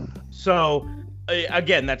 So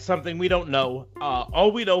again, that's something we don't know.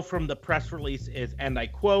 All we know from the press release is, and I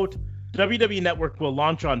quote, WWE Network will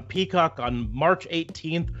launch on Peacock on March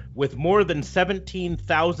 18th with more than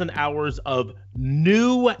 17,000 hours of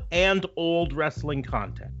new and old wrestling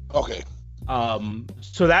content. Okay.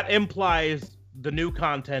 So that implies the new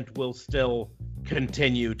content will still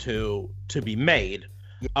continue to be made.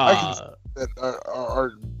 Are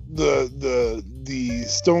the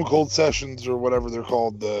Stone Cold sessions, or whatever they're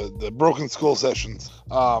called, the Broken Skull sessions,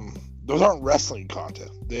 those aren't wrestling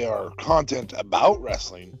content. They are content about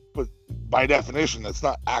wrestling, but by definition, that's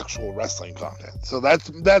not actual wrestling content. So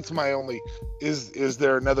that's my only, is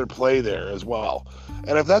there another play there as well?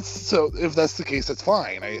 And if that's the case, that's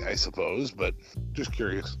fine, I suppose, but just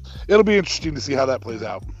curious. It'll be interesting to see how that plays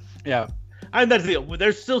out. Yeah. And that's the deal.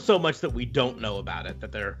 There's still so much that we don't know about it,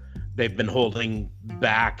 that they've been holding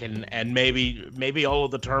back, and maybe all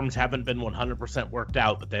of the terms haven't been 100% worked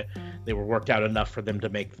out, but they were worked out enough for them to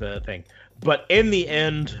make the thing. But in the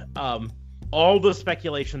end, all the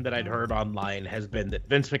speculation that I'd heard online has been that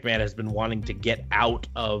Vince McMahon has been wanting to get out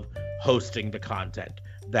of hosting the content,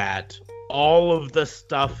 that all of the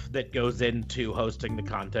stuff that goes into hosting the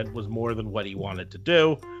content was more than what he wanted to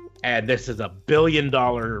do, and this is $1 billion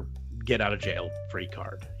get out of jail free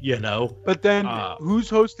card, But then who's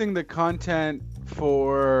hosting the content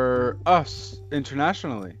for us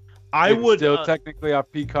internationally? It's still technically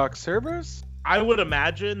off Peacock servers? I would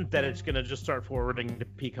imagine that it's going to just start forwarding to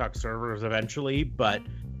Peacock servers eventually, but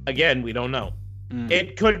again, we don't know.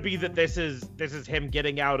 It could be that this is him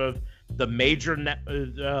getting out of the major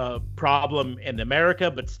problem in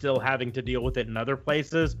America, but still having to deal with it in other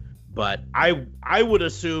places. But I would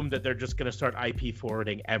assume that they're just going to start IP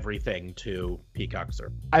forwarding everything to Peacock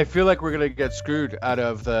Sir. I feel like we're going to get screwed out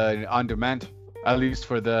of the on-demand, at least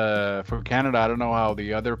for Canada. I don't know how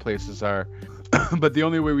the other places are, but the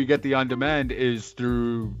only way we get the on-demand is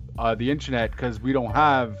through the internet, because we don't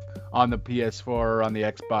have on the PS4 or on the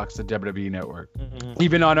Xbox the WWE Network. Mm-hmm.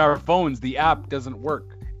 Even on our phones, the app doesn't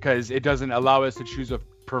work because it doesn't allow us to choose a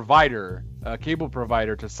cable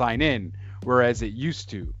provider to sign in, whereas it used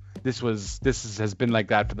to. This has been like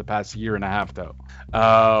that for the past year and a half, though.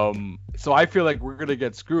 So I feel like we're gonna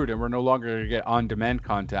get screwed, and we're no longer gonna get on-demand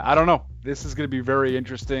content. I don't know. This is gonna be very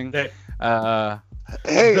interesting. Hey, a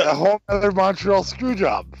whole other Montreal screw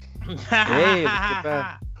job. Hey, look at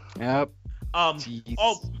that. Yep.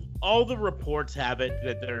 All the reports have it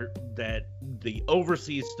that the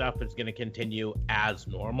overseas stuff is going to continue as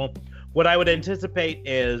normal. What I would anticipate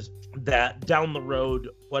is that down the road,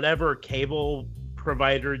 whatever cable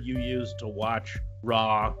provider you use to watch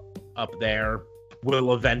Raw up there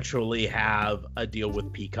will eventually have a deal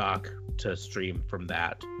with Peacock to stream from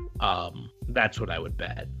that. That's what I would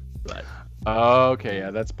bet. But okay,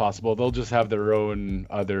 yeah, that's possible. They'll just have their own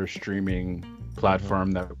other streaming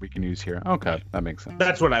platform that we can use here. Okay, that makes sense.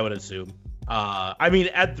 That's what I would assume. I mean,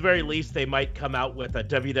 at the very least, they might come out with a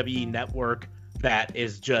WWE network that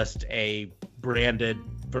is just a branded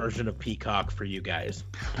version of Peacock for you guys.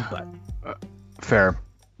 But fair.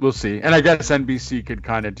 We'll see. And I guess NBC could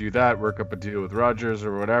kind of do that, work up a deal with Rogers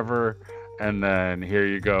or whatever, and then here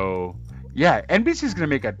you go. Yeah, NBC's going to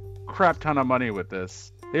make a crap ton of money with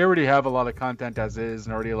this. They already have a lot of content as is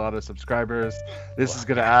and already a lot of subscribers. This is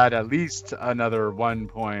going to add at least another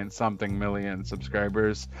 1-point-something million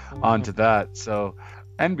subscribers onto that. So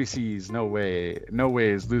NBC's no way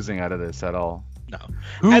is losing out of this at all. No.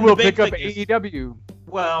 Who will pick up AEW?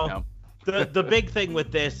 Well, no. the big thing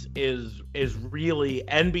with this is really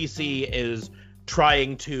NBC is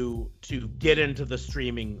trying to get into the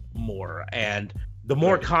streaming more, and the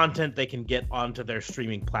more content they can get onto their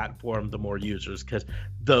streaming platform, the more users. Because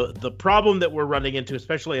the problem that we're running into,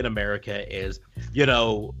 especially in America, is,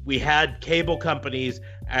 we had cable companies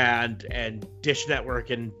and Dish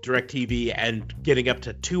Network and DirecTV and getting up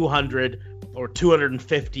to 200 or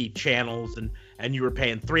 250 channels, and you were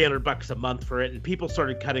paying $300 a month for it, and people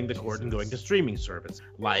started cutting the cord and going to streaming service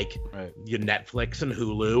like your Netflix and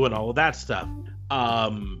Hulu and all of that stuff.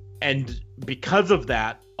 And because of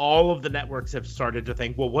that, all of the networks have started to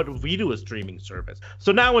think, well, what if we do a streaming service?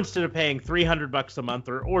 So now instead of paying $300 a month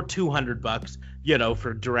or $200,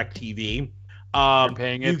 for DirecTV, you're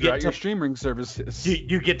paying it throughout your streaming services.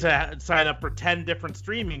 You get to sign up for 10 different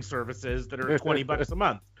streaming services that are $20 a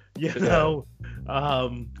month.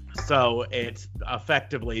 So it's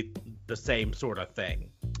effectively the same sort of thing.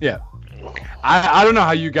 Yeah. I don't know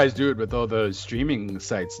how you guys do it with all those streaming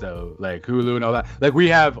sites though, like Hulu and all that. Like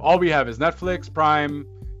all we have is Netflix, Prime,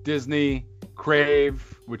 Disney,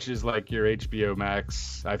 Crave, which is like your HBO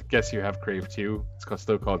Max. I guess you have Crave too. It's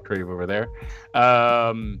still called Crave over there.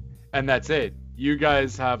 And that's it. You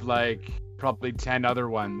guys have like probably 10 other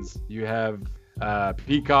ones. You have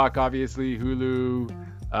Peacock, obviously, Hulu,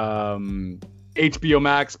 HBO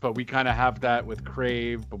Max, but we kind of have that with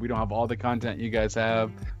Crave, but we don't have all the content you guys have.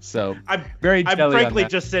 So I'm frankly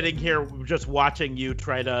just sitting here just watching you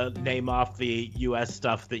try to name off the US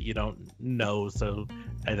stuff that you don't know, so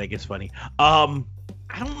I think it's funny. I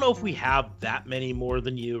don't know if we have that many more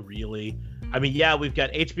than you, really. I mean, yeah, we've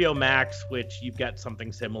got HBO Max, which you've got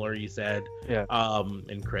something similar, you said. Yeah.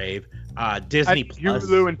 In Crave. Disney Plus.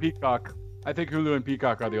 Hulu and Peacock. I think Hulu and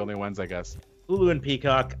Peacock are the only ones, I guess. Hulu and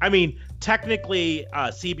Peacock. I mean, technically,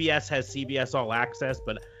 CBS has CBS All Access,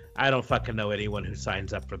 but I don't fucking know anyone who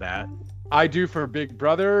signs up for that. I do for Big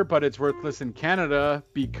Brother, but it's worthless in Canada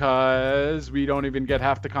because we don't even get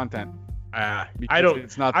half the content. I don't.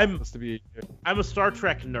 It's not supposed to be. I'm a Star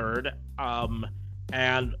Trek nerd,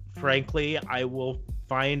 and frankly, I will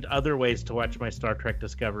find other ways to watch my Star Trek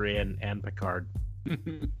Discovery and Picard.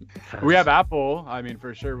 We have Apple. I mean,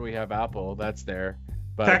 for sure, we have Apple. That's there.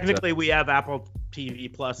 But, technically, we have Apple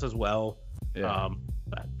TV Plus as well. Yeah.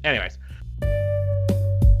 But anyways.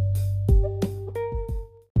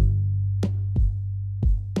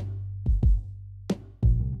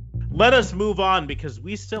 Let us move on because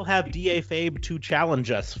we still have DA Fabe to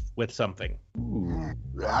challenge us with something. Ooh,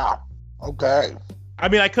 yeah. Okay. I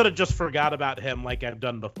mean, I could have just forgot about him like I've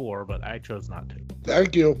done before, but I chose not to.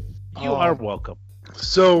 Thank you. You are welcome.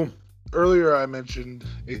 So, earlier I mentioned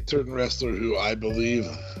a certain wrestler who I believe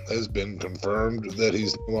has been confirmed that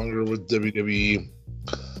he's no longer with WWE.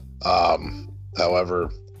 However,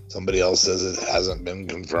 somebody else says it hasn't been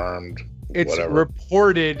confirmed. It's Whatever.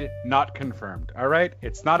 reported, not confirmed. All right?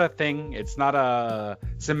 It's not a thing. It's not a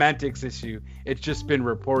semantics issue. It's just been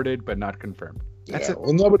reported, but not confirmed. That's Yeah, it.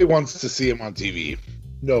 well, nobody wants to see him on TV.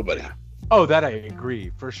 Nobody. Oh, that I agree,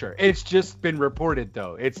 for sure. It's just been reported,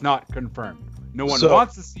 though. It's not confirmed. No one So-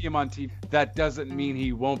 wants to see him on TV. That doesn't mean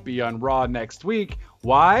he won't be on Raw next week.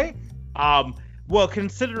 Why? Well,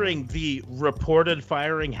 considering the reported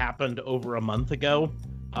firing happened over a month ago,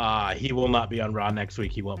 he will not be on Raw next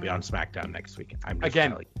week. He won't be on SmackDown next week. I'm just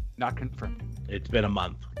Again, telling not confirmed. you. It's been a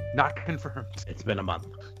month. Not confirmed. It's been a month.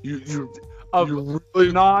 You Of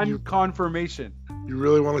really non-confirmation. you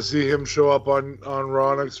really want to see him show up on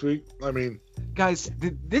Raw next week? I mean, Guys,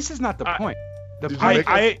 this is not the point. The Did you point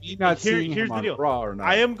make- is me not seeing here's him the on deal. Raw or not.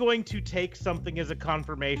 I am going to take something as a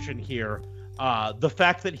confirmation here. The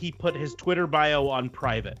fact that he put his Twitter bio on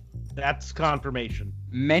private. That's confirmation.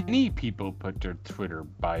 Many people put their Twitter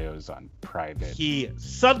bios on private. He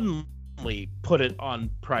suddenly put it on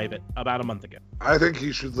private about a month ago. I think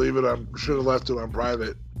he should leave it on. Should have left it on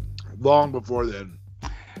private long before then.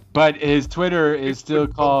 But his Twitter is still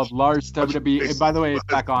called Lars WWE. And by the way, it's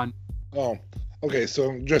back on. Oh, okay.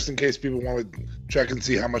 So just in case people want to check and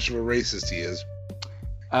see how much of a racist he is.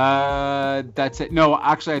 That's it. No,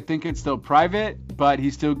 actually, I think it's still private, but he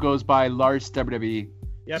still goes by Lars WWE.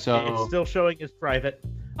 Yep, So- it's still showing as private.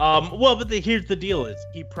 Well, but here's the deal: is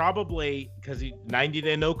he probably, because he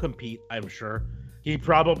 90-day no compete, I'm sure he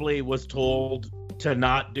probably was told to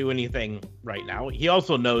not do anything right now. He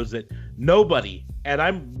also knows that nobody, and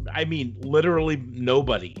I mean literally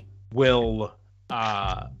nobody, will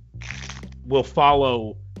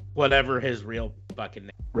follow whatever his real fucking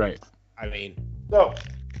name. Right. I mean, So,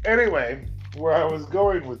 anyway, where I was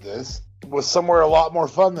going with this was somewhere a lot more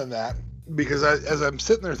fun than that. Because as I'm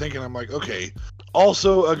sitting there thinking, I'm like, okay,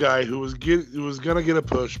 also a guy who was gonna get a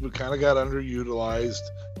push, but kind of got underutilized,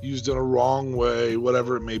 used in a wrong way,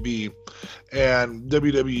 whatever it may be. And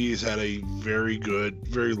WWE's had a very good,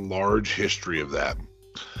 very large history of that.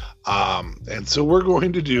 And so we're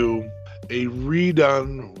going to do a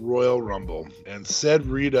redone Royal Rumble. And said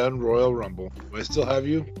redone Royal Rumble. Do I still have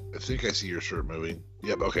you? I think I see your shirt moving.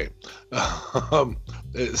 Yep, okay.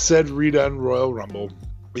 It said redone Royal Rumble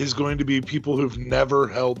is going to be people who've never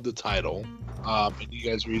held the title. And you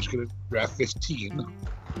guys are each going to draft 15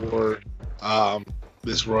 for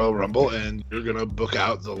this Royal Rumble, and you're going to book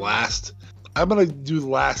out the last. I'm going to do the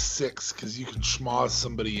last 6 because you can schmoz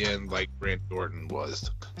somebody in like Randy Orton was.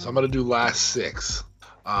 So I'm going to do last 6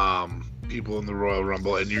 people in the Royal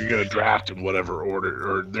Rumble, and you're going to draft in whatever order,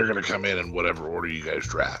 or they're going to come in whatever order you guys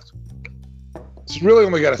draft. So you really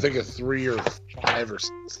only got to think of 3 or 5 or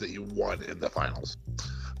 6 that you won in the finals.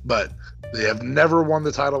 But they have never won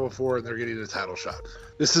the title before, and they're getting a title shot.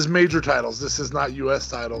 This is major titles. This is not U.S.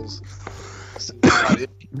 titles. This is not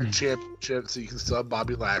championship, so you can still have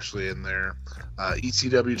Bobby Lashley in there.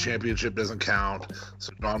 ECW championship doesn't count,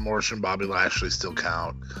 so John Morrison, Bobby Lashley still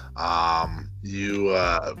count.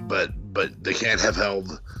 But they can't have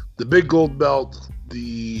held the big gold belt,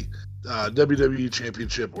 the WWE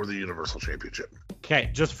championship, or the Universal Championship. okay,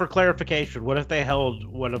 just for clarification, what if they held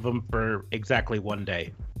one of them for exactly one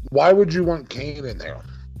day? Why would you want Kane in there?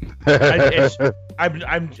 It's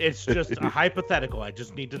just a hypothetical. I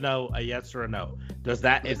just need to know a yes or a no. Is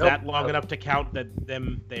that long enough to count that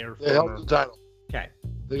they're They held the title. okay?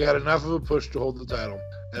 They got enough of a push to hold the title,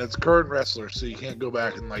 and it's current wrestlers, so you can't go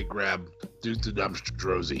back and like grab Duke the Dumpster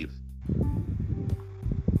Drozy.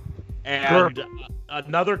 And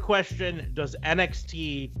another question: does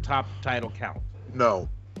NXT top title count? No.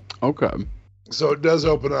 Okay. So it does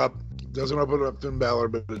open up. It doesn't open up Finn Balor,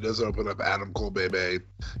 but it does open up Adam Cole Bebe.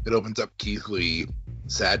 It opens up Keith Lee.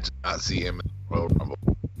 Sad to not see him in the Royal Rumble.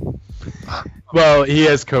 Well, he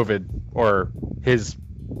has COVID, or his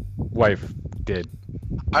wife did.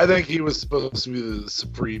 I think he was supposed to be the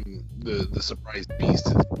supreme, the surprise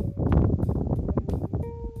beast.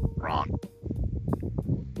 Braun.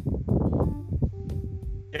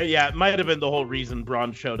 Yeah, it might have been the whole reason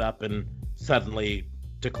Braun showed up and suddenly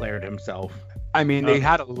declared himself. I mean, they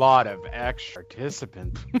had a lot of extra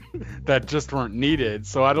participants that just weren't needed,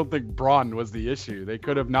 so I don't think Braun was the issue. They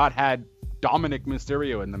could have not had Dominic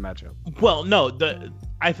Mysterio in the matchup. Well, no,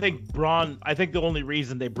 I think the only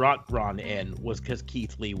reason they brought Braun in was because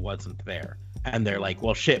Keith Lee wasn't there. And they're like,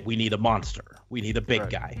 well, shit, we need a monster. We need a big Right.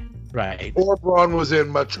 guy. Right. Or Braun was in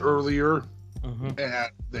much earlier, Mhm.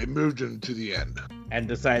 and they moved him to the end. And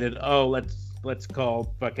decided, oh, let's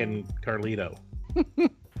call fucking Carlito.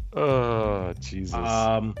 Oh, Jesus.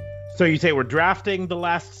 So you say we're drafting the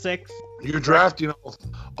last 6? You're drafting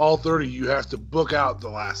all 30. You have to book out the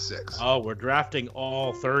last 6. Oh, we're drafting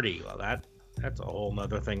all 30. Well, that's a whole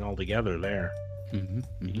nother thing altogether there.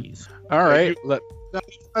 Jeez. All right. Now, they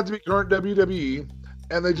have to be current WWE,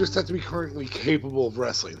 and they just have to be currently capable of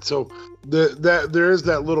wrestling. So there is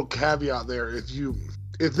that little caveat there.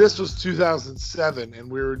 If this was 2007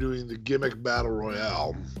 and we were doing the gimmick battle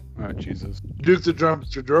royale, Oh, Jesus. Duke the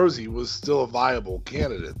Dumpster Droese was still a viable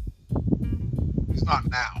candidate. He's not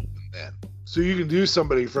now and then. So you can do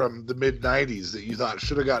somebody from the mid 90s that you thought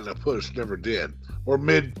should have gotten a push, never did, or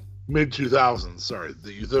mid 2000s, sorry,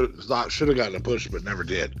 that you thought should have gotten a push but never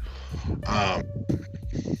did.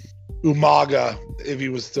 Umaga, if he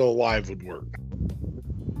was still alive, would work.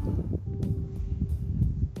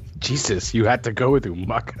 Jesus, you had to go with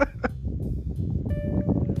Umaga.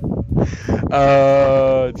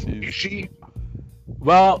 Oh, jeez.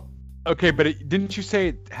 Well, okay, but didn't you say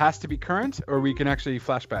it has to be current, or we can actually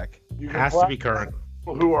flashback? You can Has to be current.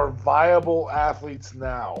 people who are viable athletes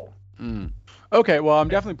now. Okay, well, I'm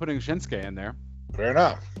definitely putting Shinsuke in there. Fair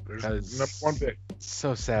enough. There's Because- number 1 pick.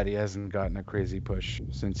 So sad he hasn't gotten a crazy push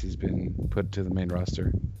since he's been put to the main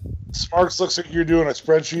roster. Smarks, looks like you're doing a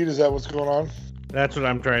spreadsheet. Is that what's going on? That's what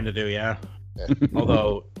I'm trying to do, yeah.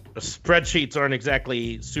 Although spreadsheets aren't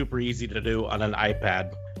exactly super easy to do on an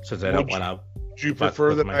iPad, since I don't want to. Do you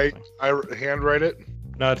prefer that I handwrite it?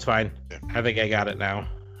 No, it's fine. I think I got it now.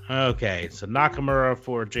 Okay, so Nakamura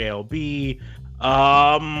for JLB.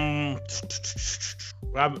 I'm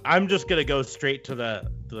just gonna go straight to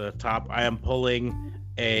the top. I am pulling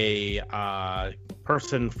a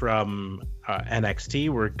person from NXT.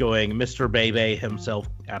 We're going Mr. Bebe himself,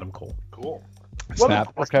 Adam Cole. Cool.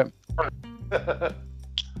 Snap. Okay.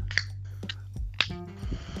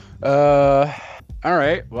 All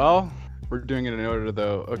right. Well, we're doing it in order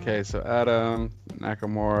though. Okay, so Adam,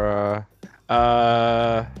 Nakamura,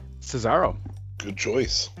 Cesaro. Good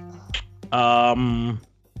choice. And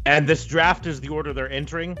this draft is the order they're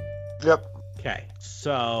entering. Yep. Okay,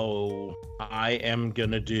 so I am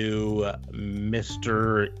gonna do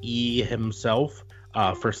Mr. E himself.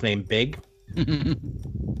 First name Big.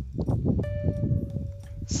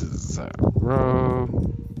 Cesaro,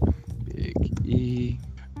 Big E.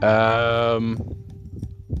 Oh,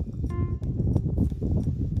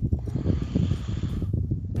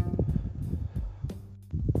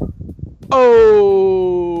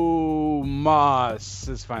 Moss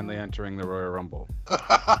is finally entering the Royal Rumble.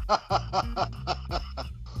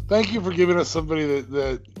 Thank you for giving us somebody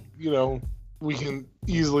that we can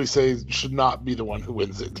easily say should not be the one who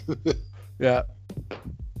wins it. Yeah.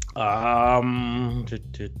 3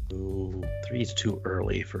 is too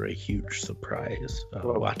early for a huge surprise.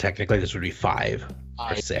 Well, technically this would be 5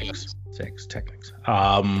 or 6. 6 techniques.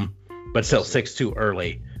 But still 6 too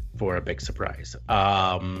early for a big surprise.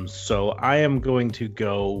 So I am going to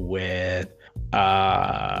go with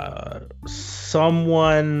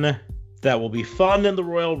someone that will be fun in the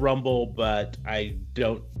Royal Rumble, but I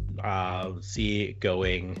don't see it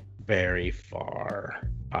going very far.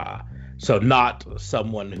 So not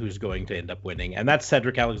someone who's going to end up winning, and that's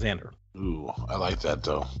Cedric Alexander. Ooh, I like that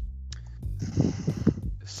though.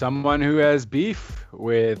 Someone who has beef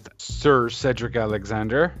with Sir Cedric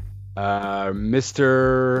Alexander.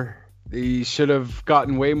 He should have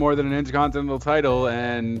gotten way more than an Intercontinental title,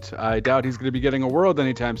 and I doubt he's going to be getting a world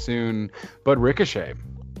anytime soon, but Ricochet.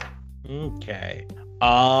 Okay.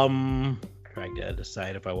 Trying to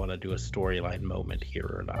decide if I want to do a storyline moment here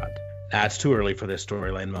or not. It's too early for this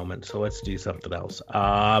storyline moment, so let's do something else.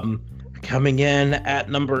 Coming in at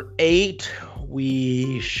number 8,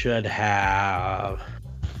 we should have...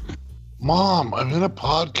 Mom, I'm in a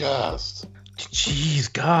podcast.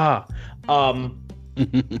 Jeez, God.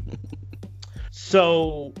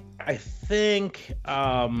 So I think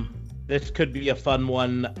this could be a fun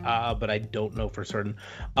one, but I don't know for certain.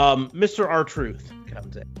 Mr. R-Truth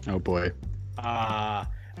comes in. Oh boy.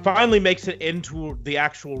 Finally makes it into the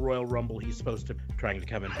actual Royal Rumble. He's supposed to be trying to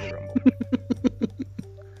come into the Rumble.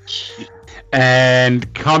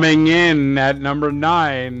 And coming in at number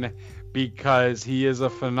 9, because he is a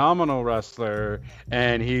phenomenal wrestler,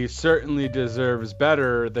 and he certainly deserves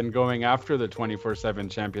better than going after the 24/7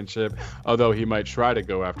 championship, although he might try to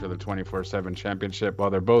go after the 24/7 championship while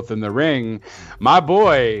they're both in the ring. My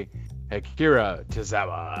boy, Akira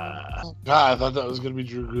Tozawa. God, I thought that was going to be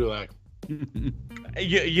Drew Gulak.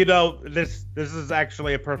 This is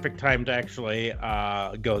actually a perfect time to actually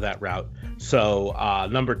go that route. So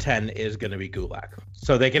number 10 is going to be Gulak.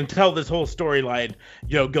 So they can tell this whole storyline,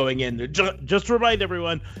 going in. Just to remind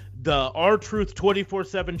everyone, the R-Truth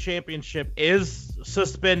 24/7 championship is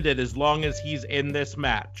suspended as long as he's in this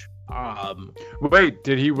match. Wait,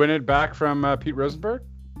 did he win it back from Pete Rosenberg?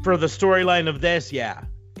 For the storyline of this, yeah,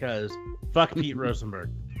 because fuck Pete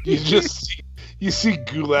Rosenberg. You see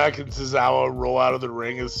Gulak and Tozawa roll out of the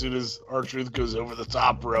ring as soon as R-Truth goes over the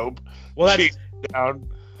top rope. Well,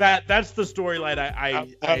 that's the storyline I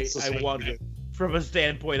wanted from a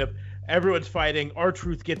standpoint of everyone's fighting,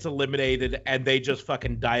 R-Truth gets eliminated, and they just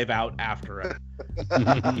fucking dive out after him.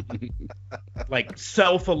 Like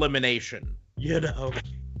self-elimination, you know?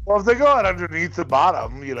 Well, if they go out underneath the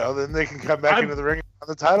bottom, you know, then they can come back into the ring and have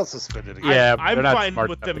the title suspended again. Yeah, I'm fine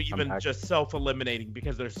with them even just self-eliminating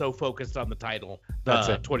because they're so focused on the title,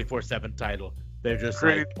 the 24/7 title. They're just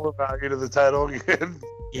creating more value to the title again.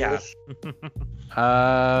 Yeah.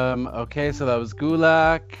 Okay, so that was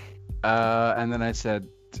Gulak. And then I said,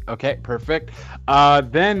 okay, perfect.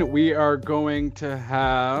 Then we are going to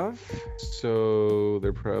have, so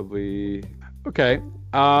they're probably, okay.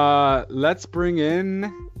 Let's bring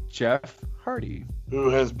in Jeff Hardy. Who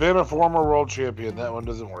has been a former world champion. That one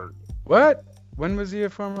doesn't work. What? When was he a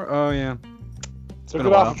former? Oh, yeah. Took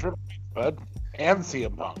it off of Triple H, bud. And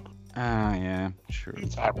CM Punk. Ah, yeah. True.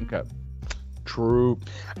 Okay. True.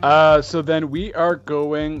 So then we are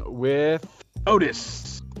going with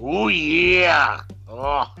Otis. Oh, yeah.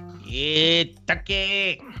 Oh. Yeah,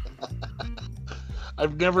 Tucky.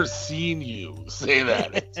 I've never seen you say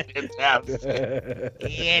that. It's fantastic.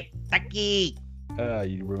 Yeah, Tucky.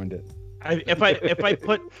 You ruined it. If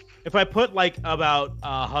I put like about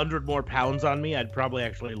 100 more pounds on me, I'd probably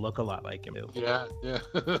actually look a lot like him. Yeah.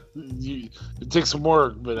 It takes some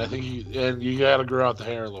work, but I think you gotta grow out the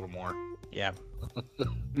hair a little more. Yeah.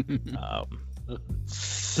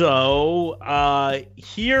 So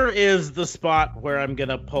here is the spot where I'm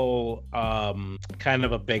gonna pull kind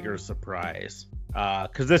of a bigger surprise,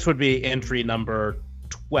 because this would be entry number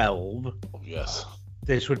 12. Yes.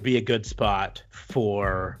 This would be a good spot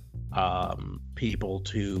for people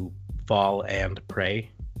to fall and pray.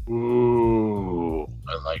 Ooh,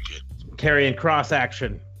 I like it. Karrion Kross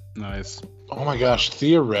action. Nice. Oh my gosh,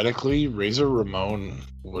 theoretically, Razor Ramon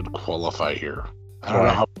would qualify here. I don't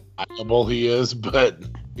know how viable he is, but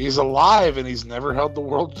he's alive and he's never held the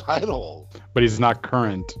world title. But he's not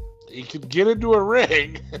current. He could get into a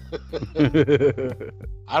ring.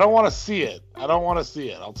 I don't want to see it.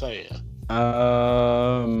 I'll tell you.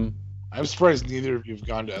 I'm surprised neither of you have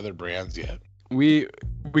gone to other brands yet. We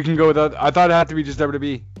can go without. I thought it had to be just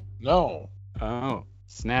WWE. No. Oh,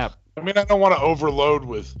 snap. I mean, I don't want to overload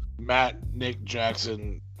with Matt, Nick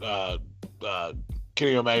Jackson,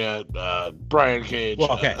 Kenny Omega, Brian Cage.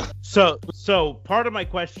 Well, okay. So part of my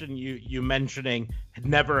question, you mentioning had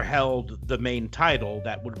never held the main title,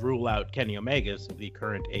 that would rule out Kenny Omega as the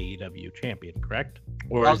current AEW champion, correct?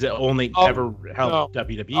 Or is it only ever held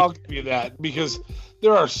WWE? I'll give you that, because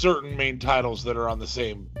there are certain main titles that are on the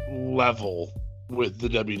same level with the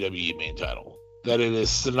WWE main title. That it is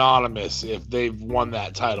synonymous. If they've won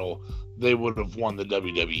that title, they would have won the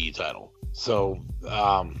WWE title. So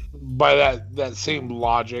by that same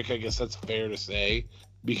logic, I guess that's fair to say,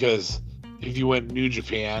 because if you went New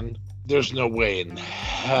Japan, there's no way in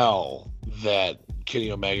hell that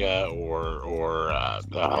Kenny Omega or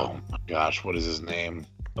oh my gosh, what is his name?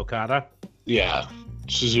 Okada? Yeah,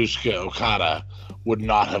 Suzuki Okada would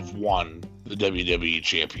not have won the WWE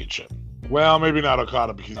Championship. Well, maybe not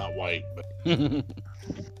Okada because he's not white. But...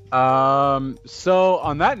 So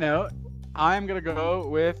on that note, I'm gonna go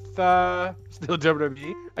with still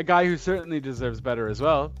WWE, a guy who certainly deserves better as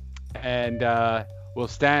well, and will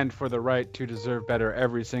stand for the right to deserve better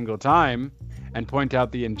every single time, and point out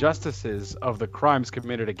the injustices of the crimes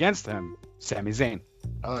committed against him. Sami Zayn.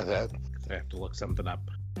 I like that. I have to look something up.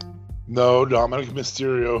 No, Dominic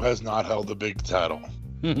Mysterio has not held the big title.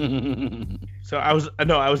 So I was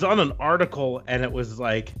on an article and it was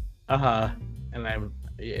like,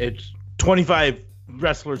 it's 25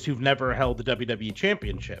 wrestlers who've never held the WWE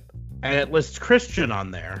Championship, and it lists Christian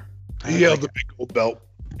on there. He held the big gold belt.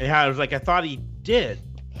 And I was like, I thought he did,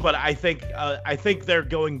 but I think they're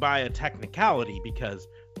going by a technicality, because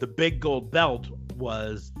the big gold belt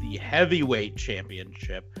was the heavyweight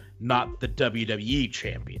championship, not the WWE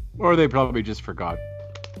champion. Or they probably just forgot.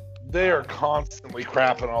 They are constantly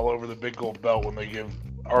crapping all over the big gold belt when they give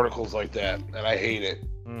articles like that, and I hate it.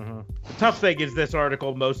 Mm-hmm. The tough thing is this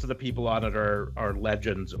article, most of the people on it are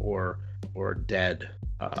legends or dead.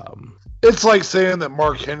 It's like saying that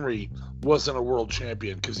Mark Henry wasn't a world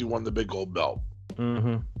champion because he won the big gold belt.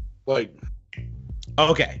 Mm-hmm. Like,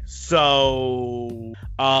 okay, so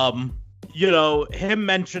him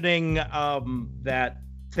mentioning that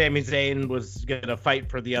Sami Zayn was going to fight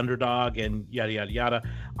for the underdog and yada, yada, yada.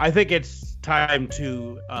 I think it's time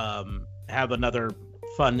to have another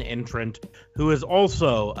fun entrant who is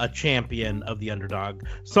also a champion of the underdog.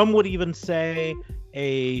 Some would even say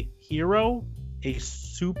a hero, a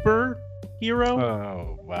super hero.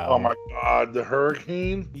 Oh, wow. Oh my God, the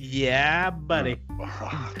Hurricane? Yeah, buddy.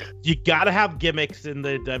 You got to have gimmicks in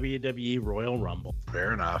the WWE Royal Rumble.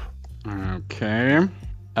 Fair enough. Okay.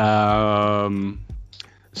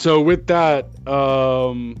 So with that,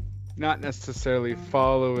 not necessarily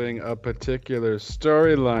following a particular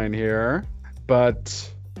storyline here,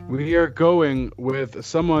 but we are going with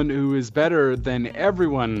someone who is better than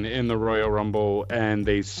everyone in the Royal Rumble, and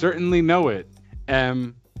they certainly know it.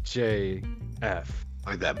 MJF.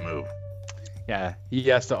 Like that move. Yeah, he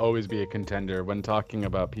has to always be a contender when talking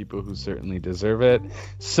about people who certainly deserve it.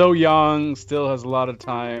 So young, still has a lot of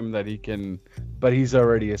time that he can, but he's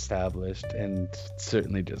already established and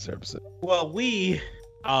certainly deserves it. Well, we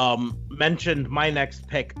mentioned my next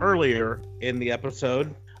pick earlier in the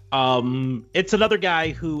episode. It's another guy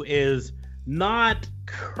who is not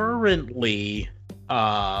currently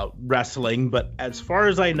wrestling, but as far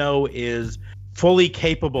as I know is fully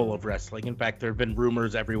capable of wrestling. In fact, there have been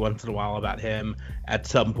rumors every once in a while about him at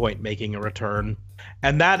some point making a return.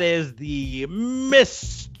 And that is the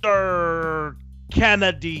Mr.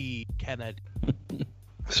 Kennedy.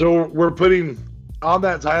 So we're putting on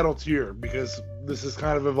that title tier because this has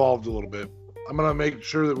kind of evolved a little bit. I'm going to make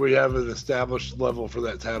sure that we have an established level for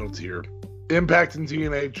that title tier. Impact and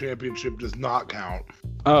TNA Championship does not count.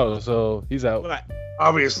 Oh, so he's out.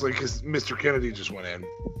 Obviously, because Mr. Kennedy just went in.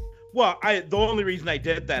 Well, the only reason I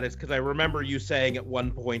did that is because I remember you saying at one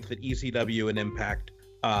point that ECW and Impact,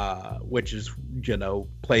 which is,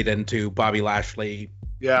 played into Bobby Lashley.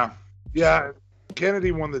 Yeah.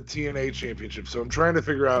 Kennedy won the TNA Championship, so I'm trying to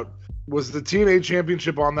figure out, was the TNA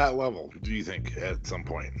Championship on that level, do you think, at some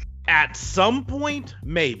point? At some point,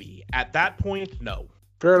 maybe. At that point, no.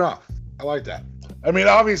 Fair enough. I like that. I mean,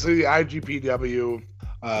 obviously, the IGPW,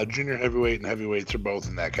 junior heavyweight and heavyweights are both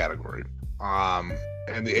in that category.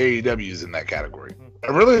 And the AEW is in that category. I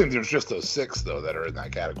really think there's just those 6, though, that are in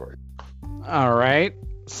that category. All right.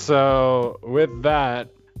 So with that,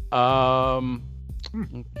 okay.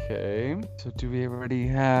 So do we already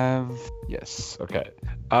have? Yes. Okay.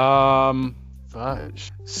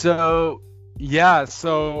 Fudge. So yeah.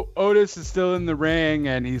 So Otis is still in the ring,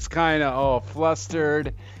 and he's kind of all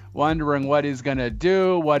flustered, wondering what he's gonna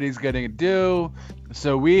do.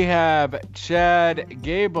 So we have Chad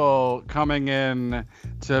Gable coming in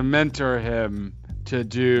to mentor him to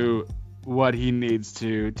do what he needs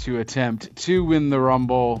to attempt to win the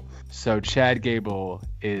Rumble. So Chad Gable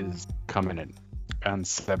is coming in on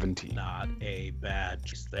 17. Not a bad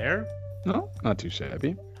choice there. No, not too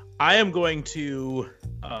shabby. I am going to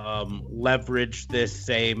leverage this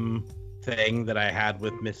same thing that I had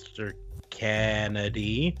with Mr.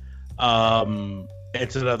 Kennedy.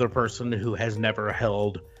 It's another person who has never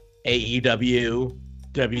held AEW,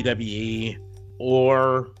 WWE,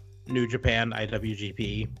 or New Japan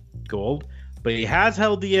IWGP gold, but he has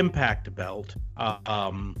held the Impact belt.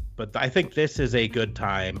 But I think this is a good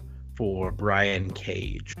time for Brian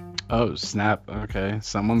Cage. Oh, snap. Okay,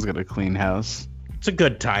 someone's gonna clean house. It's a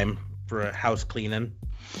good time for a house cleaning.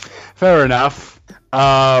 Fair enough. It's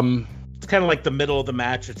kind of like the middle of the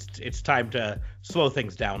match. It's time to slow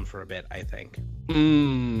things down for a bit, I think.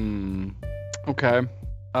 Okay.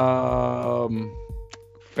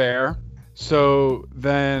 Fair. So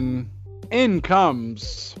then in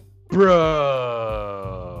comes Matt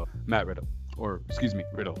Riddle. Or, excuse me,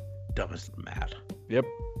 Riddle. Dumbest Matt. Yep.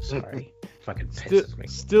 Sorry. Fucking pisses me.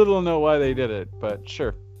 Still don't know why they did it, but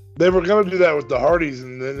sure. They were going to do that with the Hardys,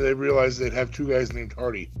 and then they realized they'd have 2 guys named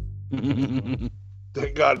Hardy.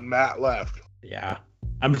 Thank God Matt left. Yeah.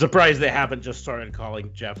 I'm surprised they haven't just started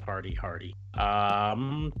calling Jeff Hardy.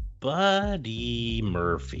 Buddy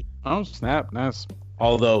Murphy. Oh, snap. Nice.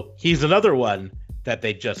 Although he's another one that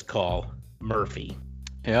they just call Murphy.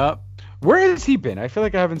 Yep. Where has he been? I feel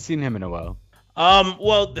like I haven't seen him in a while.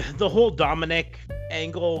 Well, the whole Dominic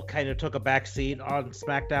angle kind of took a backseat on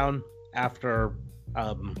SmackDown after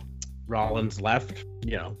Rollins left,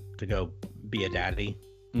 to go be a daddy.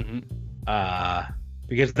 Mm-hmm.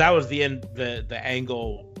 Because that was the end. The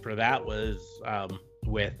angle for that was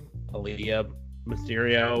with Aaliyah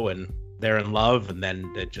Mysterio, and they're in love, and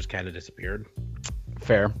then it just kind of disappeared.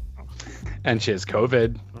 Fair. And she has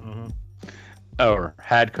COVID. Mm-hmm. Or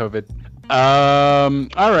had COVID.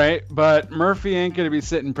 All right, but Murphy ain't gonna be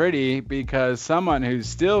sitting pretty because someone who's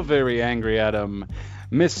still very angry at him,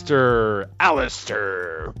 Mr.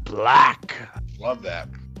 Aleister Black. Love that.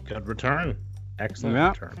 Good return. Excellent Yeah.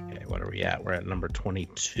 return. Okay, what are we at? We're at number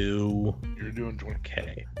 22. You're doing 20.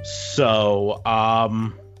 Okay. So,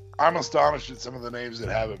 I'm astonished at some of the names that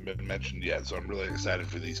haven't been mentioned yet, so I'm really excited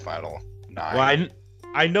for these final 9. well,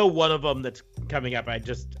 I know one of them that's coming up.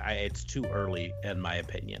 It's too early in my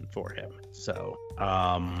opinion for him. So,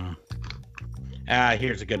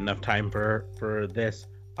 here's a good enough time for this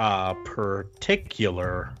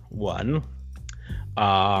particular one.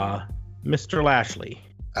 Mr. Lashley.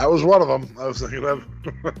 That was one of them I was thinking of.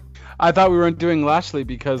 I thought we weren't doing Lashley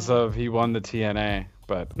because of he won the TNA,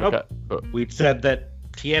 but Nope. okay. We've said that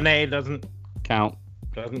TNA doesn't Count.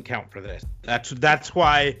 count for this. That's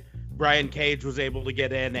why Brian Cage was able to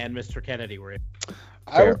get in and Mr. Kennedy were in.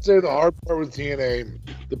 I would say the hard part with TNA,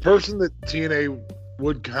 the person that TNA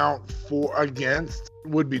would count for against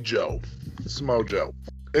would be Joe, Samoa Joe.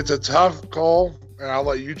 It's a tough call, and I'll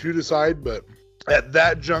let you two decide, but at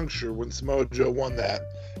that juncture, when Samoa Joe won that,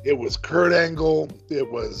 it was Kurt Angle, it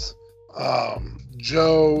was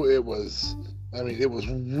Joe, it was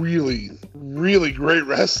really, really great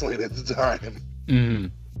wrestling at the time. Mm-hmm.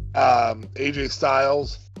 AJ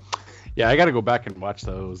Styles. Yeah, I got to go back and watch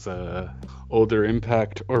those older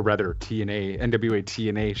Impact, or rather NWA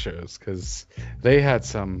TNA shows, because they had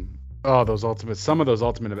some of those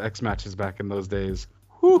Ultimate X matches back in those days.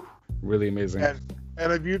 Whew, really amazing.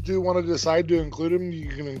 And if you two want to decide to include him, you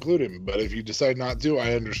can include him. But if you decide not to,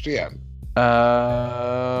 I understand.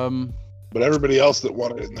 But everybody else that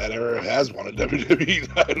won it in that era has won a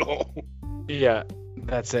WWE title. Yeah,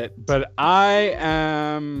 that's it. But I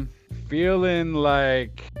am feeling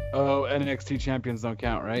like, NXT champions don't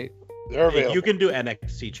count, right? They're available. You can do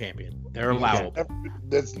NXT champion. They're allowable.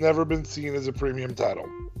 That's never been seen as a premium title.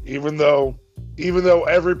 Even though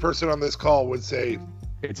every person on this call would say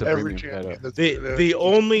It's a every premium champion. title. The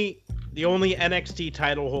only NXT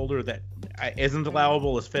title holder that isn't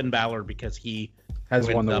allowable is Finn Balor because he Has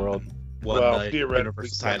won the up world. and won the theoretically,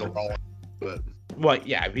 Universal title. Rollins, but Well,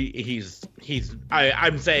 yeah, he's.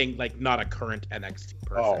 I'm saying like not a current NXT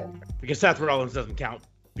person because Seth Rollins doesn't count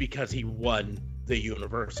because he won the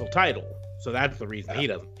Universal title, so that's the reason he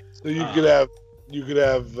doesn't. so you could have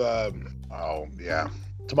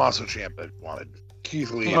Tommaso Ciampa if you wanted,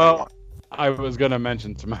 Keith Lee if you wanted. I was gonna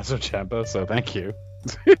mention Tommaso Ciampa, so thank you.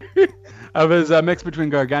 I was mixed between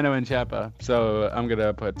Gargano and Ciampa, so I'm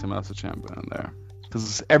gonna put Tommaso Ciampa in there.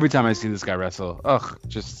 Because every time I see this guy wrestle,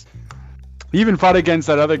 he even fought against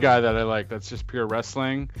that other guy that I like. That's just pure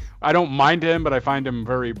wrestling. I don't mind him, but I find him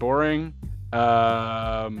very boring.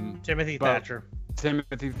 Timothy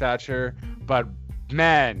Thatcher. But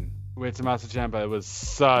man, with Tommaso Ciampa, it was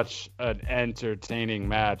such an entertaining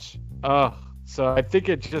match. So I think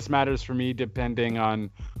it just matters for me depending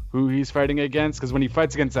on who he's fighting against. Because when he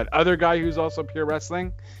fights against that other guy who's also pure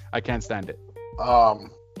wrestling, I can't stand it.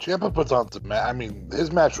 Ciampa puts on some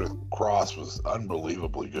his match with Cross was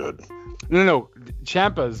unbelievably good. No,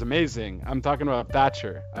 Ciampa is amazing. I'm talking about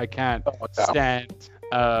Thatcher. I can't stand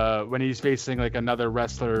when he's facing like another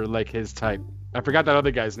wrestler like his type. I forgot that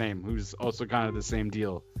other guy's name, who's also kind of the same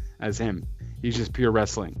deal as him. He's just pure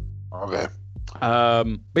wrestling. Okay.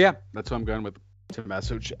 But yeah, that's what I'm going with.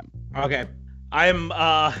 Tommaso Ciampa. Okay, I'm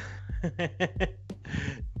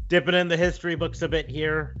dipping in the history books a bit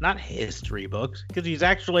here. Not history books, because he's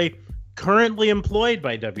actually currently employed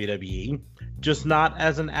by WWE, just not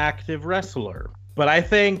as an active wrestler. But I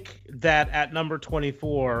think that at number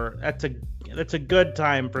 24, that's a good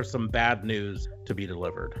time for some bad news to be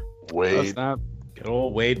delivered. Wade. Good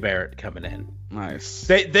old Wade Barrett coming in. Nice.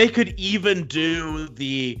 They could even do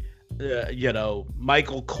the,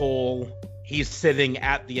 Michael Cole. He's sitting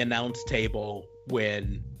at the announce table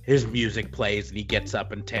when his music plays and he gets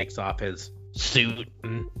up and takes off his suit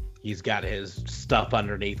and he's got his stuff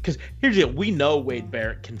underneath. Because here's the deal, we know Wade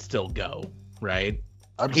Barrett can still go, right?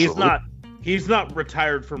 Absolutely. He's not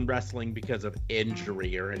retired from wrestling because of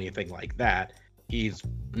injury or anything like that. He's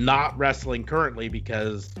not wrestling currently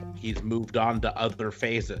because he's moved on to other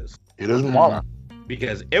phases. He doesn't want to.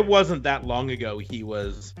 Because it wasn't that long ago he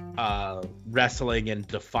was wrestling in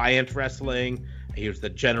Defiant Wrestling. He was the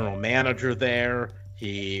general manager there.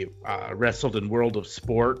 He wrestled in World of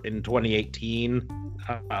Sport in 2018.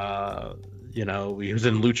 He was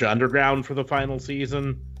in Lucha Underground for the final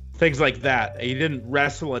season. Things like that. He didn't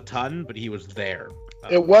wrestle a ton, but he was there.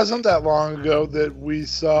 It wasn't that long ago that we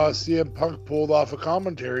saw CM Punk pulled off a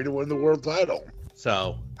commentary to win the world title.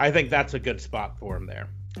 So I think that's a good spot for him there.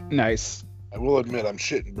 Nice. I will admit I'm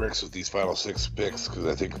shitting bricks with these final 6 picks because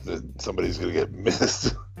I think that somebody's going to get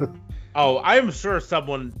missed. Oh, I'm sure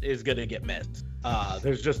someone is going to get missed.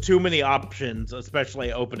 There's just too many options,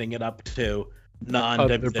 especially opening it up to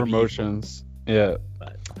non-WWE Other promotions. Yeah.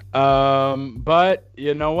 But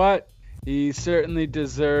you know what? He certainly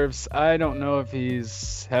deserves. I don't know if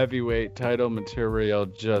he's heavyweight title material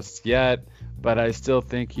just yet, but I still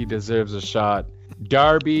think he deserves a shot.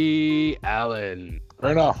 Darby Allin.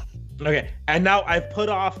 Fair enough. Okay, and now I've put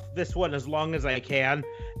off this one as long as I can,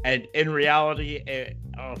 and in reality,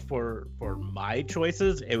 for my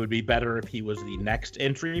choices, it would be better if he was the next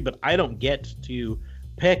entry, but I don't get to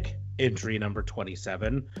pick entry number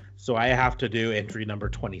 27, so I have to do entry number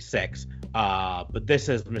 26. But this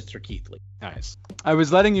is Mr. Keith Lee. Nice. I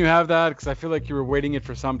was letting you have that because I feel like you were waiting it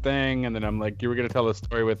for something, and then I'm like, you were gonna tell a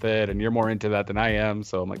story with it, and you're more into that than I am,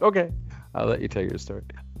 so I'm like, okay, I'll let you tell your story.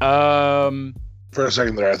 For a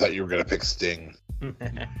second there, I thought you were going to pick Sting.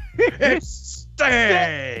 It's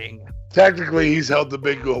Sting! Technically, he's held the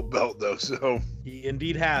big gold belt, though, so. He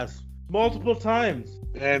indeed has. Multiple times.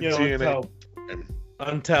 And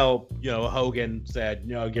until Hogan said,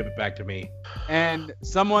 give it back to me. And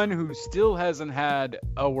someone who still hasn't had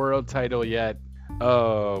a world title yet.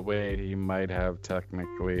 Oh, wait, he might have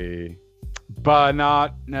technically. But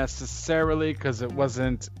not necessarily, because it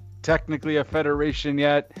wasn't technically a federation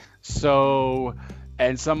yet. So,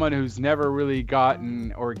 and someone who's never really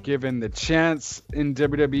gotten or given the chance in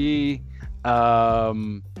WWE.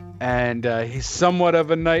 And he's somewhat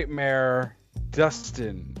of a nightmare.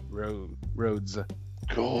 Dustin Rhodes.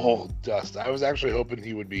 Gold dust. I was actually hoping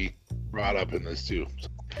he would be brought up in this too.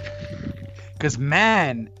 Because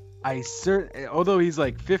man, although he's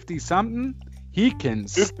like 50 something, he can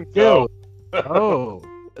still. Oh,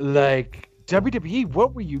 like WWE,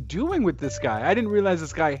 what were you doing with this guy? I didn't realize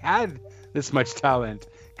this guy had this much talent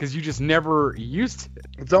because you just never used it.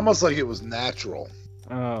 It's almost like it was natural.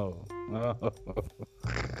 Oh.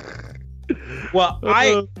 Well,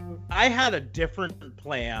 I had a different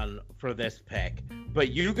plan for this pick, but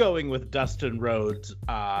you going with Dustin Rhodes,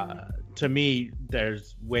 to me,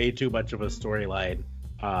 there's way too much of a storyline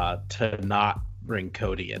to not bring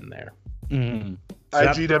Cody in there. Mm-hmm.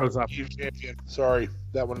 IGW champion. Sorry,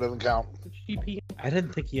 that one doesn't count. I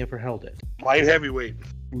didn't think he ever held it. Light heavyweight.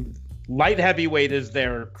 Light heavyweight is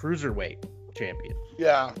their cruiserweight champion.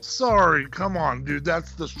 Yeah. Sorry, come on, dude.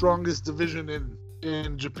 That's the strongest division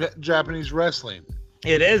in Japanese wrestling.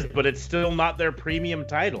 It is, but it's still not their premium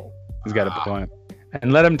title. He's got a point.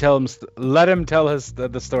 And let him tell us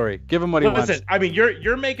the story. Give him what he wants. Listen, I mean,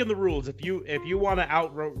 you're making the rules. If you want to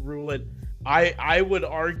outrule it, I would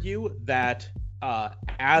argue that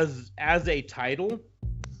as a title,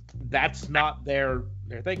 that's not their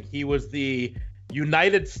thing. He was the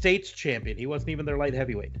United States champion. He wasn't even their light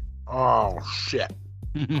heavyweight. Oh shit.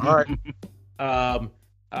 All right.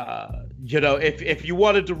 If you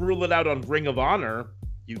wanted to rule it out on Ring of Honor,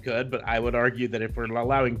 you could, but I would argue that if we're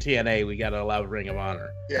allowing TNA, we gotta allow Ring of Honor.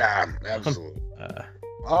 Yeah, absolutely.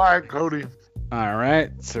 All right, Cody. All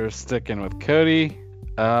right, so we're sticking with Cody.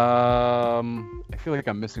 I feel like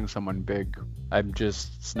I'm missing someone big.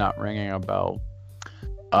 It's not ringing a bell.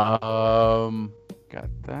 Got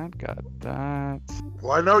that.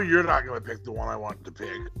 Well, I know you're not going to pick the one I wanted to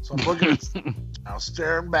pick. So I'm looking at now,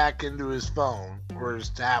 staring back into his phone or his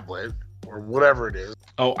tablet or whatever it is.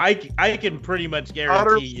 Oh, I can pretty much guarantee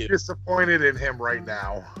Utterly you. Disappointed in him right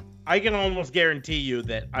now. I can almost guarantee you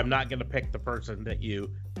that I'm not going to pick the person that you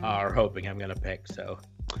are hoping I'm going to pick. So.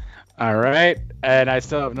 All right, and I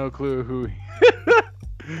still have no clue who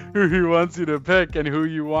he wants you to pick and who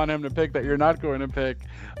you want him to pick that you're not going to pick.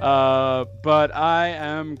 But I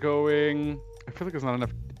am going. I feel like there's not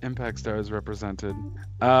enough Impact stars represented.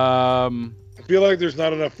 I feel like there's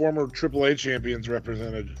not enough former AAA champions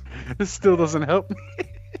represented. This still doesn't help me.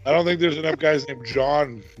 I don't think there's enough guys named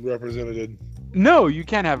John represented. No, you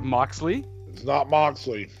can't have Moxley. It's not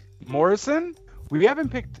Moxley. Morrison? We haven't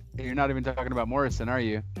picked. You're not even talking about Morrison, are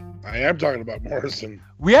you? I am talking about Morrison.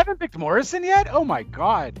 We haven't picked Morrison yet? Oh my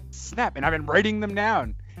god. Snap. And I've been writing them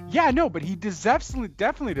down. Yeah, no, but he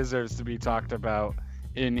definitely deserves to be talked about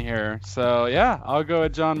in here. So, yeah, I'll go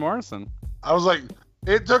with John Morrison. I was like,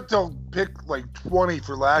 it took till pick like 20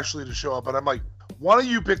 for Lashley to show up. And I'm like, one of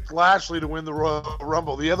you picked Lashley to win the Royal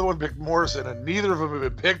Rumble. The other one picked Morrison, and neither of them have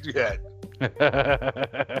been picked yet.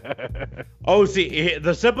 Oh, see,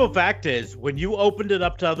 the simple fact is, when you opened it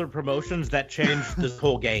up to other promotions, that changed this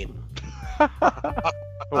whole game.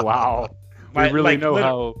 Wow. We really know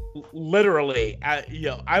how. Literally,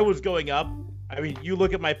 I was going up. I mean, you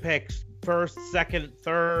look at my picks: first, second,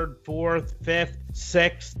 third, fourth, fifth,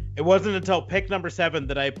 sixth. It wasn't until pick number 7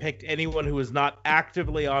 that I picked anyone who was not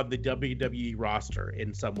actively on the WWE roster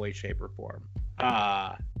in some way, shape, or form.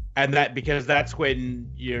 And because that's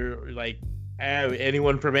when you're like,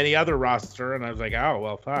 anyone from any other roster, and I was like, oh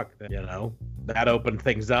well, fuck, that opened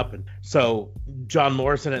things up, and so John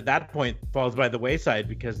Morrison at that point falls by the wayside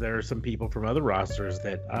because there are some people from other rosters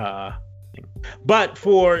that. But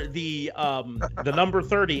for the number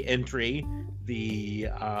 30 entry, the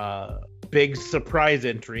big surprise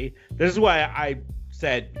entry. This is why I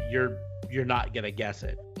said you're not gonna guess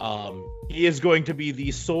it. He is going to be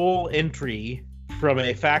the sole entry from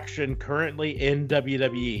a faction currently in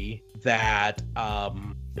WWE that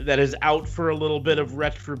is out for a little bit of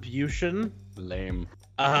retribution. Lame.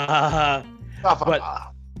 But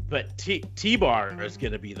T-Bar is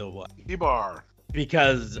gonna be the one. T-Bar.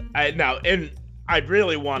 Because I'd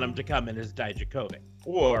really want him to come in as Dijakovic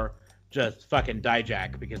or just fucking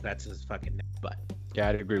Dijak because that's his fucking name. But yeah,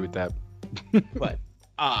 I'd agree with that. but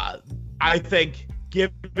I think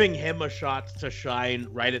giving him a shot to shine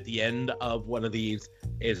right at the end of one of these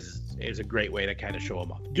is a great way to kind of show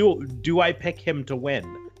him off. Do I pick him to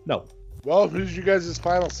win? No. Well, who's you guys'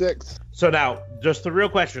 final 6? So now, just the real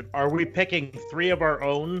question: are we picking 3 of our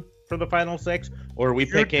own for the final 6, or are we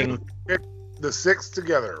picking? The 6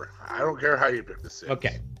 together. I don't care how you pick the 6.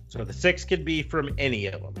 Okay, so the 6 could be from any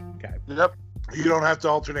of them. Okay. Yep. You don't have to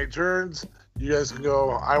alternate turns. You guys can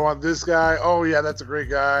go, I want this guy. Oh, yeah, that's a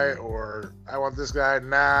great guy. Or I want this guy.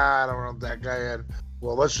 Nah, I don't want that guy in.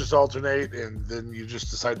 Well, let's just alternate, and then you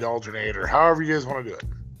just decide to alternate, or however you guys want to do it.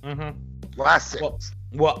 Mm-hmm. Last 6.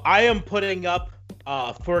 Well, I am putting up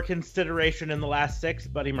for consideration in the last 6,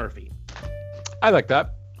 Buddy Murphy. I like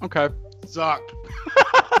that. Okay. Sucked.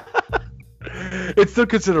 It's still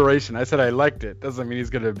consideration. I said I liked it. Doesn't mean he's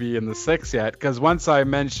going to be in the 6 yet. Because once I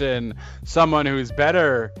mention someone who's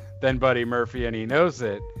better than Buddy Murphy and he knows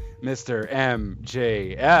it, Mr.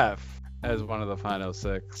 MJF as one of the final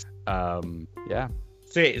 6. Yeah.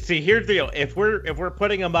 See, here's the deal. If we're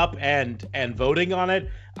putting him up and voting on it,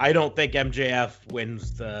 I don't think MJF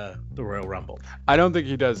wins the Royal Rumble. I don't think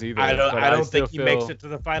he does either. I don't think he makes it to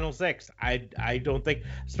the final 6. I don't think,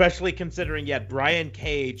 especially considering yet Brian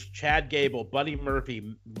Cage, Chad Gable, Buddy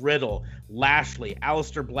Murphy, Riddle, Lashley,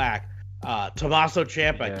 Aleister Black, Tommaso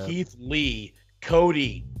Ciampa, Keith Lee,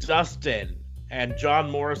 Cody, Dustin, and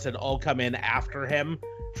John Morrison all come in after him.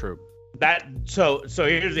 True. So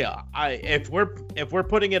here's the deal. If we're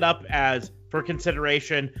putting it up as for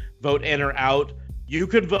consideration, vote in or out. You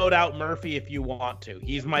could vote out Murphy if you want to.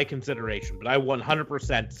 He's my consideration, but I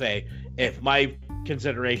 100% say if my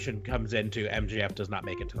consideration comes into MJF does not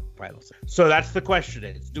make it to the finals. So that's the question: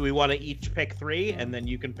 is do we want to each pick 3, and then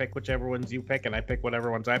you can pick whichever ones you pick, and I pick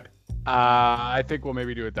whatever ones I pick? I think we'll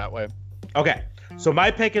maybe do it that way. Okay. So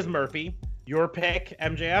my pick is Murphy. Your pick,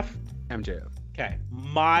 MJF. MJF. Okay,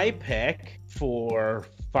 my pick for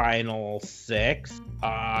final 6,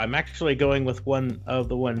 I'm actually going with one of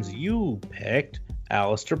the ones you picked,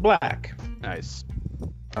 Aleister Black. Nice.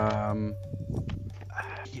 Yeah,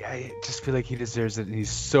 I just feel like he deserves it, and he's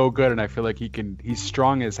so good, and I feel like he's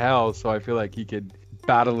strong as hell, so I feel like he could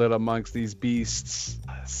battle it amongst these beasts.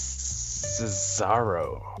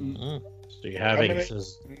 Cesaro. Mm-hmm. So you're having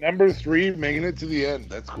number 3 making it to the end.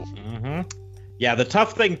 That's cool. Mm-hmm. Yeah, the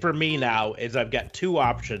tough thing for me now is I've got 2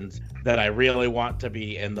 options that I really want to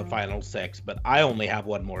be in the final 6, but I only have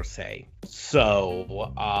one more say. So,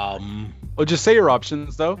 Well, just say your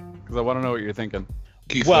options, though, because I want to know what you're thinking.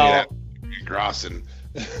 Keith Lee, Cross, and...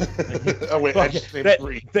 oh, wait, I just named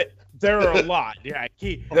 3. There are a lot. Yeah,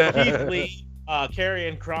 Keith Lee,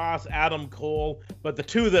 Karrion Kross, Adam Cole, but the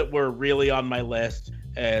 2 that were really on my list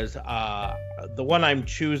is the one I'm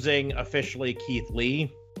choosing officially, Keith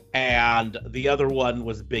Lee. And the other one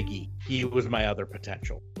was Big E. He was my other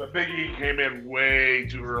potential. But Big E came in way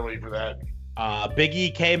too early for that. Big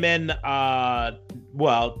E came in,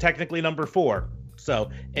 technically number 4.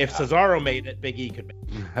 So if Cesaro made it, Big E could make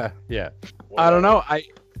it. Yeah. I don't know.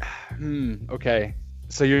 Okay.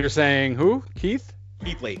 So you're saying who? Keith?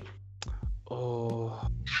 Keith Lee. Oh.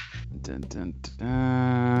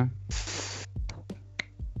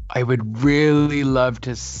 I would really love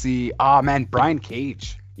to see... Oh, man, Brian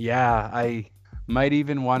Cage. Yeah, I might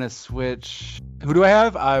even want to switch. Who do I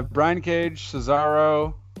have? Brian Cage,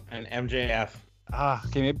 Cesaro, and MJF.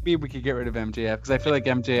 Okay, maybe we could get rid of MJF because I feel like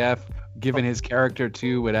MJF, given his character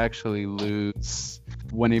too, would actually lose.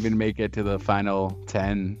 Wouldn't even make it to the final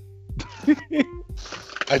 10.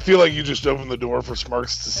 I feel like you just opened the door for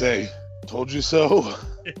Smarks to say, "Told you so."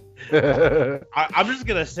 I'm just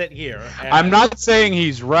gonna sit here. I'm not saying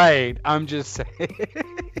he's right. I'm just saying.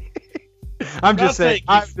 I'm just saying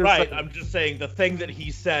he's right. I'm just saying the thing that he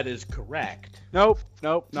said is correct. Nope,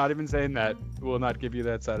 not even saying that. Will not give you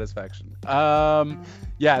that satisfaction.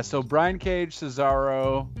 Yeah, so Brian Cage,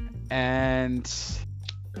 Cesaro, and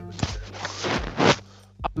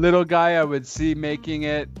little guy I would see making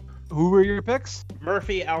it Who were your picks?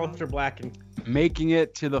 Murphy, Aleister Black, and Making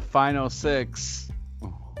it to the final 6.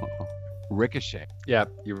 Ricochet. Yeah,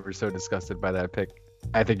 you were so disgusted by that pick.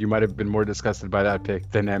 I think you might have been more disgusted by that pick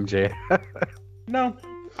than MJ. No,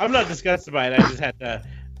 I'm not disgusted by it. I just had to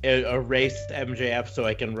erase MJF so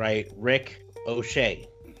I can write Rick O'Shea.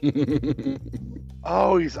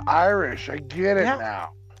 Oh, he's Irish. I get it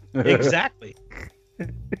now. Exactly.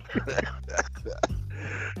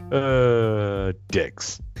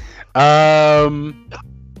 Dicks.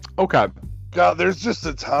 Okay. God, there's just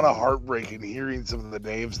a ton of heartbreak in hearing some of the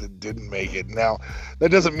names that didn't make it. Now,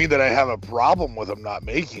 that doesn't mean that I have a problem with them not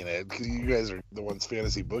making it, because you guys are the ones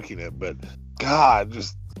fantasy booking it. But God,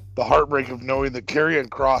 just the heartbreak of knowing that Karrion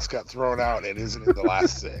Kross got thrown out and isn't in the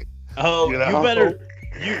last 6. Oh, you better.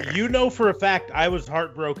 You know for a fact I was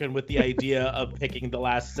heartbroken with the idea of picking the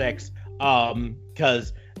last 6,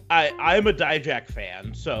 because I'm a Dijak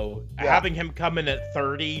fan, so having him come in at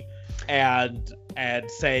 30 and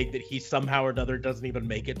saying that he somehow or another doesn't even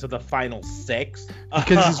make it to the final 6.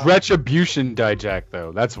 Because he's Retribution Dijak,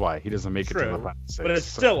 though. That's why he doesn't make it to the final 6. But it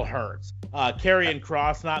still hurts. Karrion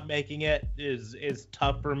Kross not making it is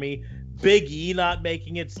tough for me. Big E not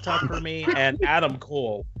making it's tough for me. And Adam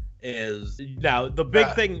Cole is... Now, the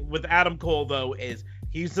big thing with Adam Cole, though, is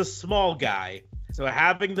he's a small guy. So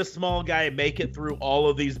having the small guy make it through all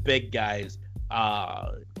of these big guys...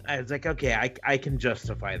 I was like, okay, I can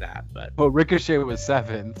justify that, but Ricochet was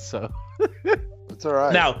 7th, so it's all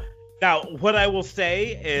right. Now, what I will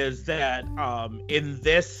say is that in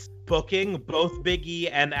this booking, both Big E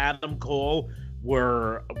and Adam Cole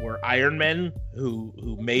were Iron Men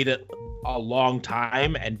who made it a long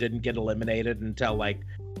time and didn't get eliminated until like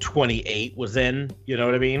 28 was in. You know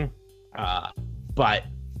what I mean? But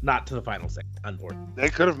not to the final 6, unfortunately. They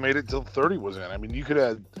could have made it till 30 was in. I mean, you could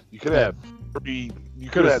have 30. You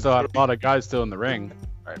could have still had a lot of guys still in the ring.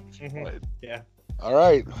 Right. Mm-hmm. Yeah. All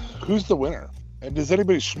right. Who's the winner? And does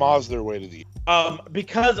anybody schmoz their way to the...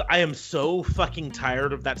 Because I am so fucking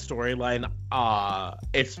tired of that storyline,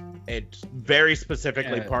 it's very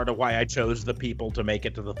specifically part of why I chose the people to make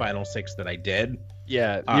it to the final 6 that I did.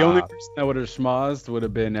 Yeah, the only person that would have schmozzed would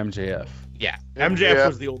have been MJF. Yeah, MJF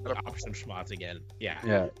was the only option schmozzing in.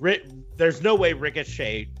 Yeah. There's no way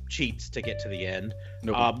Ricochet cheats to get to the end.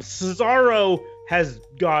 Nope. Cesaro has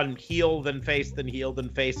gone heel, then face, then heel, then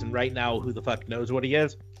face, and right now, who the fuck knows what he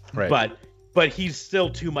is? Right. But he's still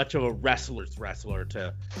too much of a wrestler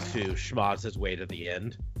to schmoz his way to the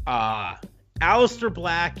end. Aleister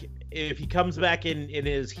Black, if he comes back in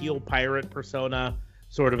his heel pirate persona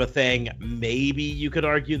sort of a thing, maybe you could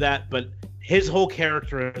argue that, but his whole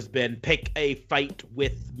character has been pick a fight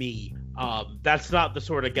with me. That's not the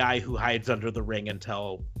sort of guy who hides under the ring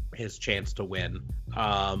until his chance to win.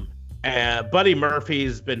 And Buddy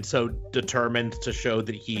Murphy's been so determined to show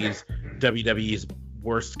that he's WWE's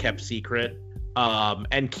worst kept secret.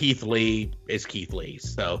 And Keith Lee is Keith Lee.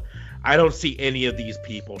 So I don't see any of these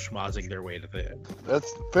people schmozzing their way to the end.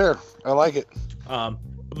 That's fair. I like it.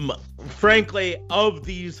 Frankly, of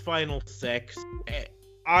these final 6,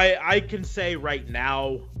 I can say right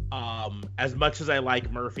now, as much as I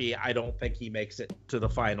like Murphy, I don't think he makes it to the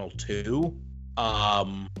final 2.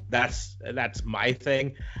 That's my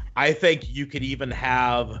thing. I think you could even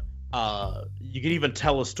have you could even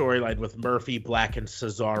tell a storyline with Murphy, Black, and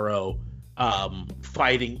Cesaro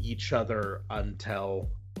fighting each other until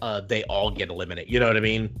they all get eliminated. You know what I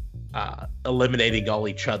mean? Eliminating all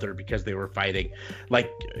each other because they were fighting, like,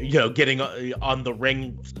 you know, getting on the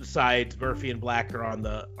ring side. Murphy and Black are on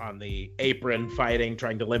the apron fighting,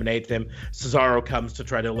 trying to eliminate them. Cesaro comes to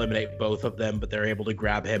try to eliminate both of them, but they're able to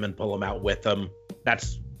grab him and pull him out with them.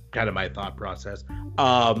 That's kind of my thought process.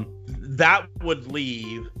 That would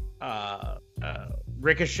leave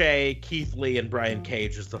Ricochet, Keith Lee, and Brian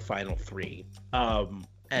Cage as the final 3.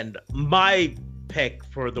 And my pick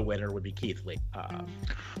for the winner would be Keith Lee.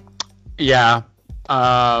 Yeah.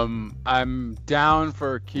 I'm down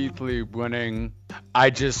for Keith Lee winning. I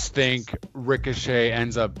just think Ricochet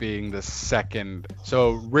ends up being the second.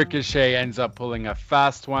 So Ricochet ends up pulling a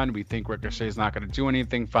fast one. We think Ricochet's not going to do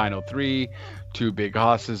anything. Final 3. 2 big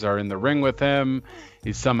hosses are in the ring with him.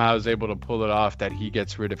 He somehow is able to pull it off that he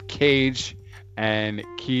gets rid of Cage. And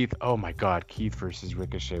Keith, oh my God, Keith versus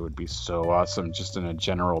Ricochet would be so awesome just in a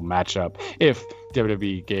general matchup if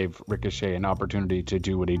WWE gave Ricochet an opportunity to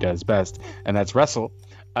do what he does best, and that's wrestle.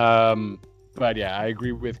 But yeah, I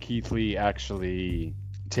agree with Keith Lee actually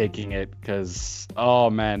taking it because, oh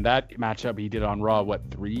man, that matchup he did on Raw, what,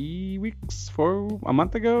 3 weeks, a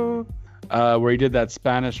month ago? Where he did that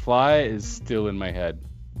Spanish Fly is still in my head.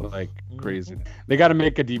 Like crazy. They got to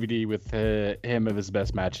make a DVD with him of his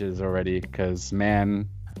best matches already because, man,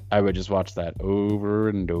 I would just watch that over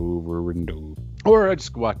and over and over. Or I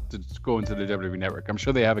just go into the WWE Network. I'm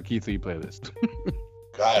sure they have a Keith Lee playlist.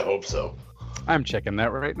 I hope so. I'm checking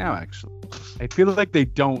that right now, actually. I feel like they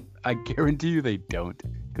don't. I guarantee you they don't,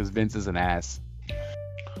 because Vince is an ass.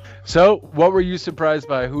 So, what were you surprised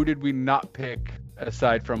by? Who did we not pick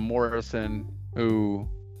aside from Morrison?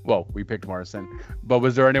 Well, we picked Morrison. But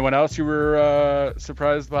was there anyone else you were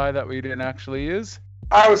surprised by that we didn't actually use?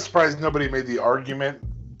 I was surprised nobody made the argument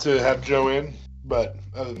to have Joe in, but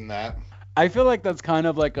other than that. I feel like that's kind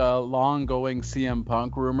of like a long-going CM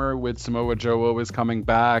Punk rumor with Samoa Joe always coming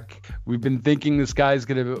back. We've been thinking this guy's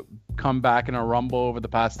going to come back in a Rumble over the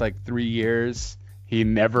past, 3 years. He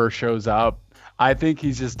never shows up. I think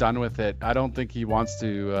he's just done with it. I don't think he wants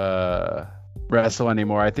to wrestle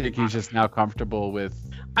anymore. I think he's just now comfortable with...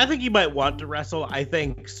 I think he might want to wrestle. I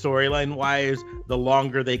think storyline-wise, the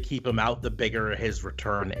longer they keep him out, the bigger his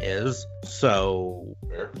return is. So,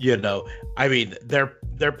 I mean,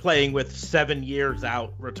 they're playing with 7 years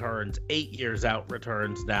out returns, 8 years out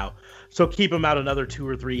returns now. So keep him out another 2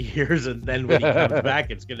 or 3 years, and then when he comes back,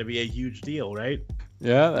 it's going to be a huge deal, right?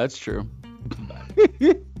 Yeah, that's true.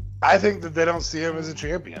 I think that they don't see him as a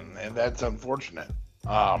champion, and that's unfortunate.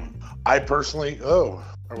 I personally... Oh,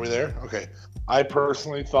 are we there? Okay. I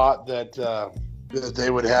personally thought that they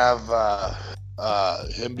would have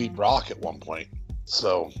him beat Brock at one point.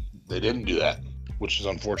 So they didn't do that, which is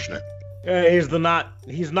unfortunate. He's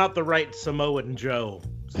not the right Samoan Joe.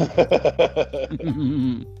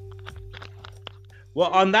 Well,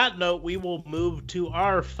 on that note, we will move to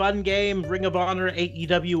our fun game, Ring of Honor,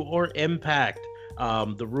 AEW, or Impact.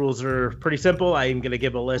 The rules are pretty simple. I am going to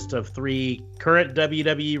give a list of 3 current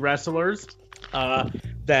WWE wrestlers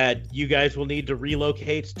that you guys will need to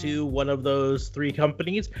relocate to one of those 3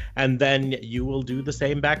 companies, and then you will do the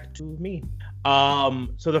same back to me.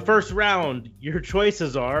 So the first round, your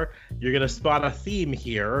choices are, you're going to spot a theme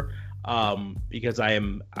here, because I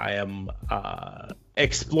am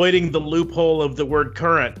exploiting the loophole of the word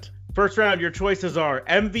current. First round, your choices are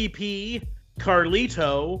MVP,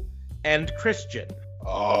 Carlito, and Christian.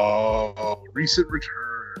 Oh, recent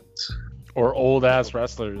returns. Or old-ass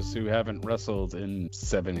wrestlers who haven't wrestled in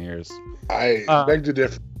 7 years. I beg to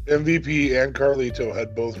differ. MVP and Carlito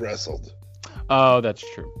had both wrestled. Oh, that's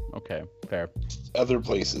true. Okay, fair. Other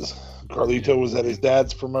places. Carlito was at his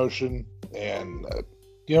dad's promotion, and,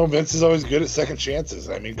 Vince is always good at second chances.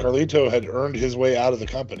 I mean, Carlito had earned his way out of the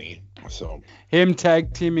company, so... Him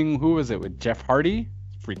tag teaming, who was it, with Jeff Hardy?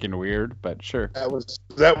 Freaking weird, but sure. That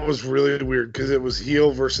was really weird, because it was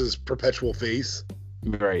heel versus perpetual face.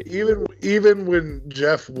 Right. Even when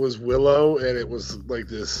Jeff was Willow and it was like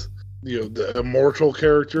this, the immortal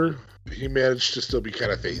character, he managed to still be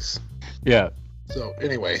kind of face. Yeah. So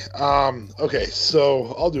anyway, okay,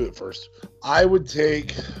 so I'll do it first. I would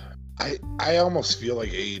take. I almost feel like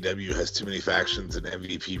AEW has too many factions, and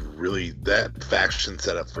MVP really, that faction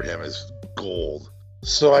setup for him is gold.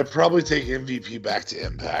 So I'd probably take MVP back to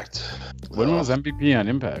Impact. When was MVP on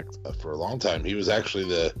Impact? For a long time. He was actually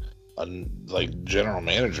the general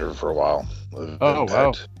manager for a while. Oh,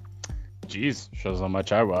 wow. Jeez, shows how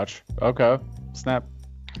much I watch. Okay, snap.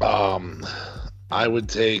 I would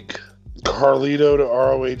take Carlito to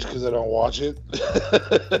ROH because I don't watch it.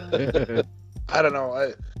 I don't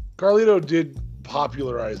know. Carlito did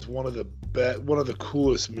popularize one of the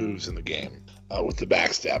coolest moves in the game with the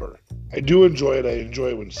backstabber. I do enjoy it. I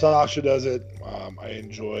enjoy when Sasha does it. I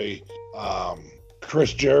enjoy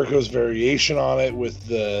Chris Jericho's variation on it with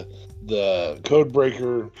the code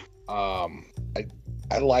breaker.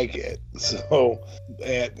 I like it. So,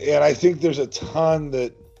 and I think there's a ton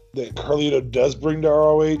that Carlito does bring to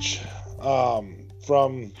ROH,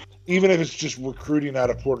 from even if it's just recruiting out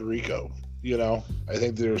of Puerto Rico. I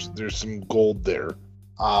think there's some gold there.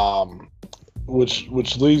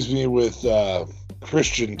 Which leaves me with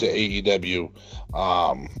Christian to AEW,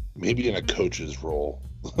 maybe in a coach's role.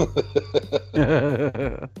 But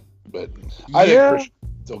I think Christian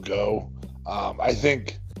will still go. I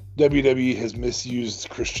think WWE has misused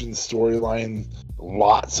Christian's storyline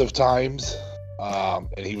lots of times,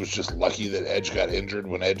 and he was just lucky that Edge got injured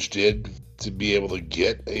when Edge did to be able to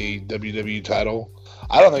get a WWE title.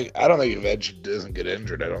 I don't think if Edge doesn't get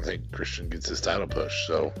injured, I don't think Christian gets his title push.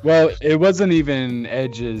 So, well, it wasn't even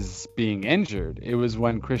Edge's being injured. It was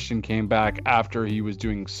when Christian came back after he was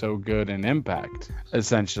doing so good in Impact,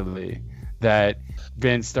 essentially, that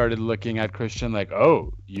Vince started looking at Christian like,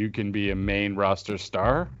 "Oh, you can be a main roster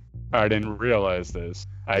star? I didn't realize this."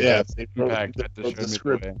 They wrote the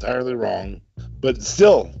script entirely wrong. But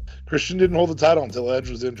still, Christian didn't hold the title until Edge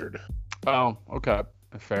was injured. Oh, okay,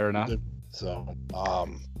 fair enough. So,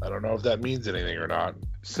 I don't know if that means anything or not.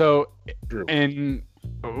 So, True. in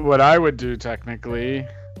what I would do technically,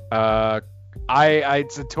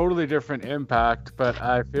 it's a totally different Impact, but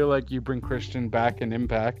I feel like you bring Christian back in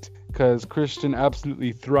Impact because Christian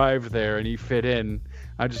absolutely thrived there and he fit in.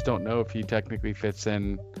 I just don't know if he technically fits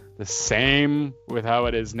in the same with how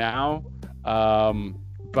it is now.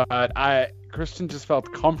 But Christian just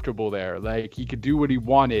felt comfortable there, like he could do what he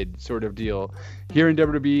wanted, sort of deal. Here in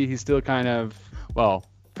WWE, he's still kind of, well,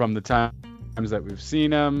 from the times that we've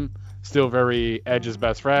seen him, still very Edge's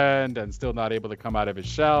best friend and still not able to come out of his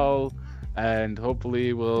shell. And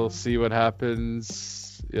hopefully we'll see what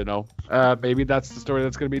happens, maybe that's the story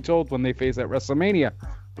that's going to be told when they face at WrestleMania,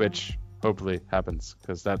 which hopefully happens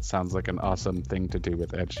because that sounds like an awesome thing to do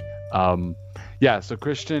with Edge. So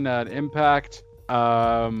Christian at Impact.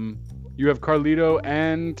 You have Carlito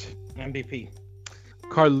and MVP.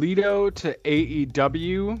 Carlito to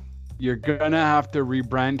AEW. You're gonna have to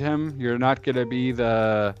rebrand him. You're not gonna be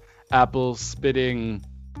the apple spitting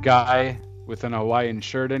guy with an Hawaiian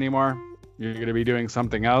shirt anymore. You're gonna be doing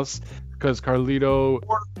something else because Carlito.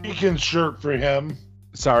 Puerto Rican shirt for him.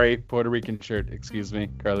 Sorry, Puerto Rican shirt. Excuse me.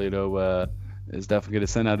 Carlito is definitely gonna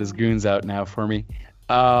send out his goons out now for me.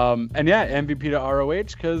 MVP to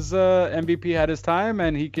ROH because MVP had his time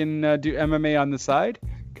and he can do MMA on the side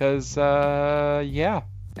because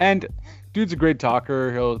and dude's a great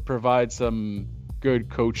talker. He'll provide some good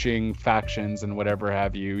coaching factions and whatever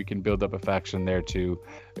have you. He can build up a faction there too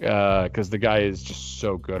because the guy is just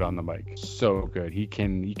so good on the mic, so good. He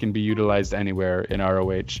can be utilized anywhere in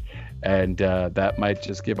ROH and that might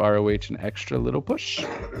just give ROH an extra little push.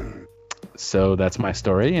 So that's my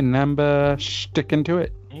story, and I'm sticking to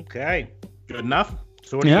it. Okay, good enough.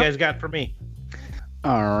 So what do you guys got for me?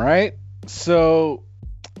 All right. So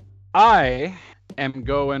I am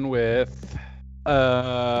going with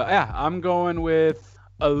I'm going with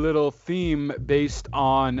a little theme based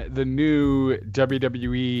on the new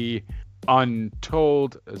WWE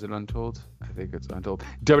Untold. Is it Untold? I think it's Untold.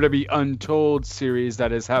 WWE Untold series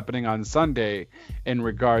that is happening on Sunday in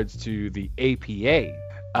regards to the APA.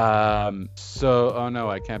 Oh no,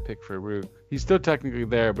 I can't pick Farouk. He's still technically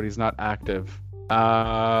there, but he's not active.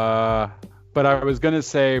 But I was gonna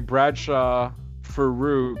say Bradshaw,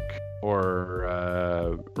 Farouk,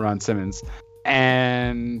 or Ron Simmons,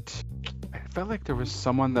 and I felt like there was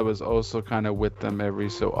someone that was also kind of with them every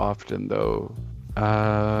so often, though.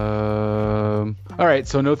 All right,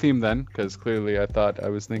 so no theme then, because clearly I thought I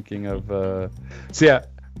was thinking of.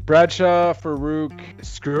 Bradshaw, Farouk,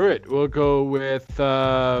 screw it. We'll go with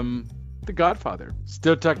The Godfather.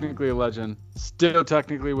 Still technically a legend. Still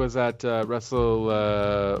technically was at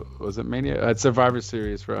was it Mania? At Survivor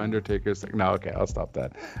Series for Undertaker's. No, okay, I'll stop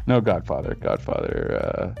that. No Godfather.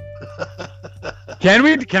 Can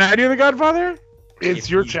I do The Godfather? It's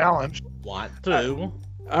your challenge. Want to?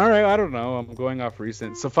 All right, I don't know. I'm going off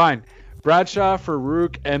recent. So fine. Bradshaw,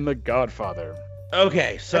 Farouk, and The Godfather.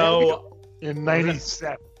 Okay, so in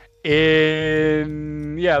 97.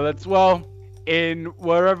 Whenever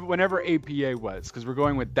APA was, because we're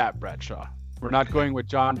going with that Bradshaw. We're not going with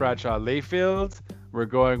John Bradshaw Layfield. We're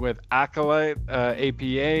going with Acolyte,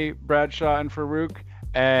 APA, Bradshaw, and Farouk.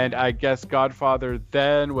 And I guess Godfather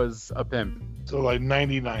then was a pimp. So like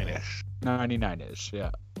 99-ish. 99-ish,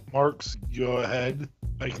 yeah. Marks, go ahead.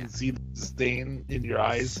 I can see the disdain in your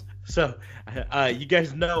eyes. So, you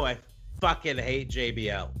guys know I fucking hate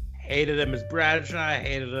JBL. Hated him as Bradshaw,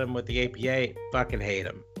 hated him with the APA, fucking hate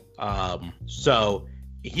him. So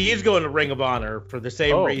he's going to Ring of Honor for the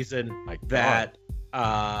same reason that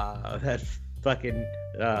that fucking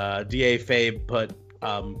DA Fabe put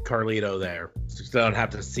Carlito there, so you don't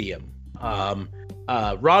have to see him.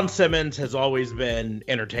 Ron Simmons has always been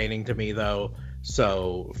entertaining to me though,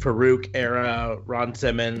 so Farouk era Ron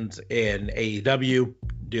Simmons in AEW,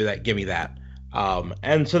 do that, give me that.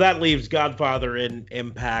 And so that leaves Godfather in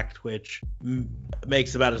Impact, which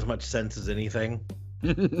makes about as much sense as anything.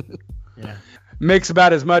 Yeah. Makes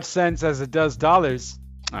about as much sense as it does dollars.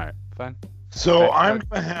 All right, fine. So I'm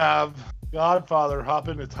going to have Godfather hop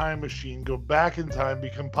in a time machine, go back in time,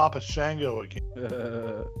 become Papa Shango again.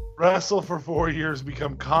 Wrestle for 4 years,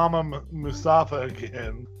 become Kama Mustafa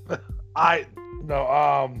again.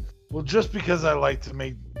 Well, just because I like to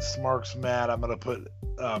make Smarks mad, I'm going to put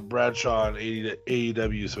Bradshaw on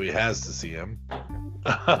AEW so he has to see him.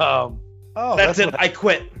 That's it. I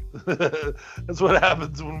quit. That's what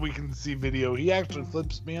happens when we can see video. He actually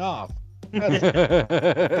flips me off.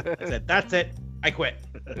 That's it. I quit.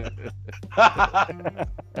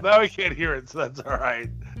 Now we can't hear it, so that's all right.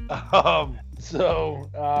 And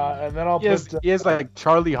then he has like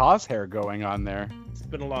Charlie Haas hair going on there. It's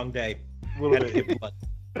been a long day. A little bit. Blood.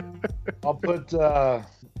 I'll put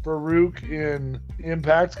Farouk in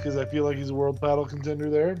Impact because I feel like he's a world title contender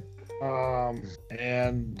there.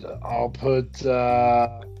 And I'll put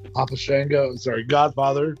Papa Shango,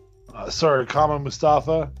 Godfather, Kama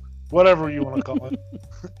Mustafa, whatever you want to call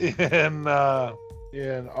it,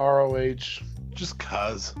 in ROH, just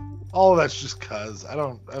cuz. All of that's just cuz.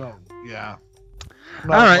 Yeah. All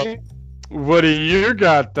right. What do you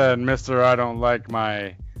got then, Mr. I don't like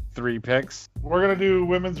my 3 picks? We're going to do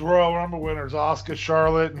Women's Royal Rumble winners, Asuka,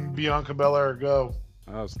 Charlotte, and Bianca Belair. Go.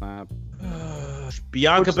 Oh, snap.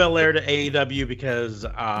 Bianca Belair to AEW because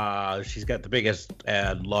she's got the biggest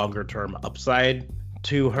and longer term upside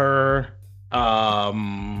to her.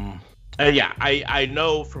 Yeah, I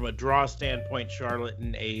know from a draw standpoint, Charlotte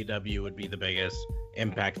and AEW would be the biggest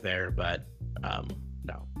impact there, but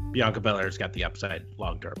no, Bianca Belair's got the upside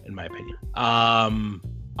long term, in my opinion.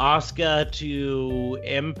 Asuka to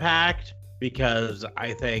Impact because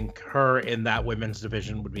I think her in that women's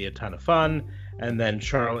division would be a ton of fun, and then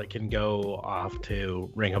Charlotte can go off to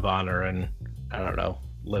Ring of Honor and, I don't know,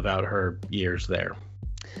 live out her years there.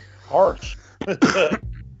 Harsh.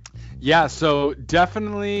 Yeah, so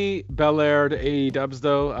definitely Belair to AEW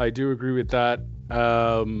though. I do agree with that.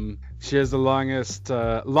 She has the longest,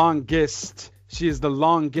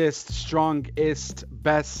 strongest,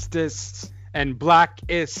 bestest, and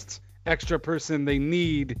blackest extra person they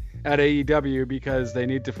need at AEW because they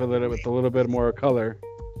need to fill it with a little bit more color.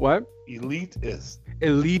 What? Elitist.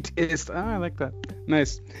 Oh, I like that.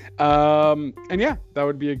 Nice. And yeah, that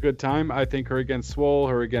would be a good time. I think her against Swole,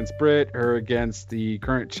 her against Britt, her against the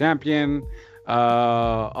current champion,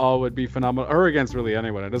 all would be phenomenal. Her against really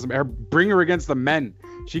anyone. It doesn't matter. Bring her against the men.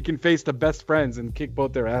 She can face the best friends and kick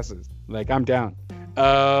both their asses. Like, I'm down.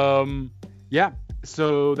 Yeah,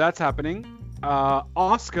 so that's happening.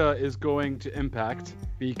 Asuka is going to Impact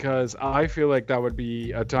because I feel like that would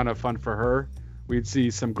be a ton of fun for her. We'd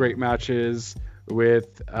see some great matches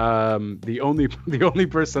with the only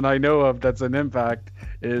person I know of that's an Impact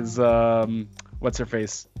is what's her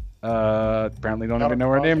face? Apparently don't even know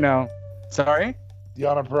her name now. Sorry?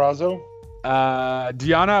 Deonna Purrazzo?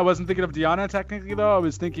 Deonna, I wasn't thinking of Deonna technically though. I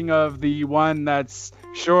was thinking of the one that's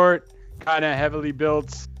short, kind of heavily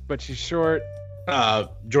built, but she's short.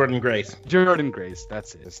 Jordan Grace. Jordan Grace,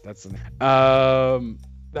 that's it. That's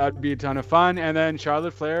that'd be a ton of fun. And then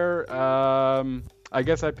Charlotte Flair, I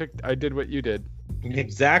guess I did what you did.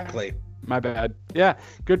 Exactly. My bad. Yeah,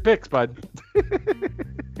 good picks, bud.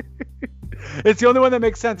 It's the only one that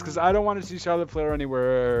makes sense because I don't want to see Charlotte Flair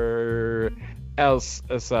anywhere else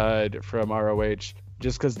aside from ROH,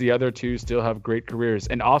 just because the other two still have great careers.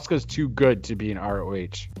 And Asuka's too good to be in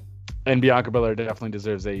ROH. And Bianca Belair definitely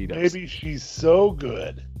deserves AEW. Maybe she's so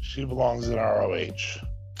good she belongs in ROH.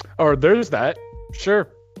 Or there's that. Sure.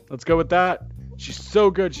 Let's go with that. She's so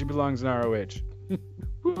good she belongs in ROH.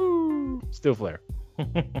 Woo! Still Flair.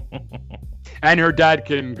 And her dad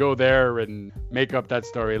can go there and make up that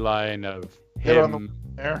storyline of hit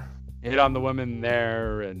on the woman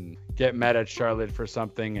there and get mad at Charlotte for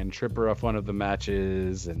something and trip her off one of the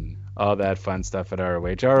matches and all that fun stuff at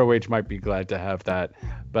ROH. ROH might be glad to have that,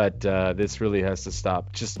 but this really has to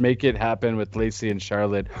stop. Just make it happen with Lacey and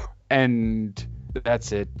Charlotte, and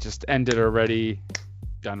that's it. Just end it already.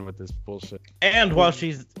 Done with this bullshit. And while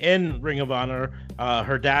she's in Ring of Honor,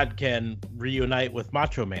 her dad can reunite with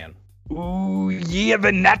Macho Man. Ooh, yeah,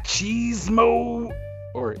 the machismo.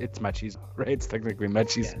 Or it's machismo, right? It's technically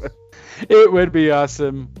machismo. Yes. It would be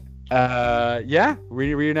awesome. Yeah,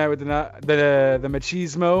 reunite with the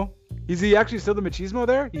machismo. Is he actually still the machismo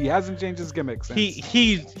there? He hasn't changed his gimmick since.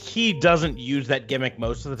 He doesn't use that gimmick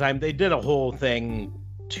most of the time. They did a whole thing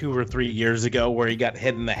 2 or 3 years ago where he got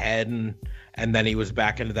hit in the head and then he was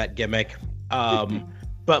back into that gimmick.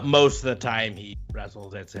 But most of the time he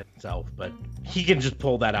wrestles it himself. But he can just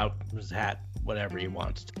pull that out of his hat whenever he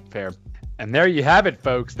wants to. Fair. And there you have it,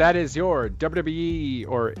 folks. That is your WWE,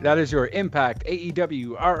 or that is your Impact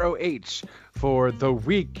AEW ROH for the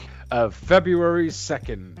week of February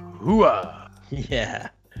 2nd. Hooah! Yeah.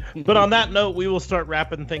 But on that note, we will start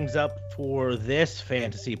wrapping things up for this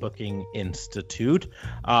Fantasy Booking Institute.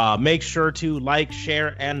 Make sure to like,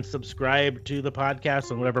 share, and subscribe to the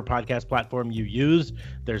podcast on whatever podcast platform you use.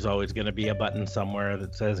 There's always going to be a button somewhere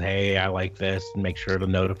that says, hey, I like this, and make sure to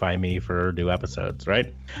notify me for new episodes,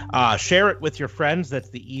 right? Share it with your friends. That's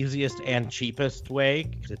the easiest and cheapest way,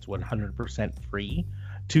 because it's 100% free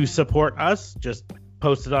to support us. Just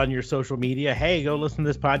post it on your social media. Hey, go listen to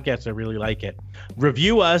this podcast. I really like it.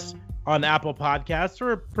 Review us on Apple Podcasts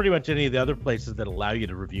or pretty much any of the other places that allow you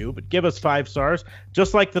to review, but give us 5 stars.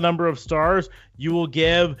 Just like the number of stars you will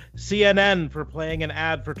give CNN for playing an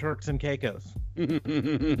ad for Turks and Caicos.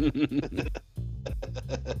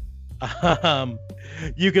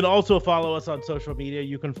 You can also follow us on social media.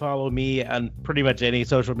 You can follow me on pretty much any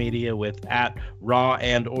social media with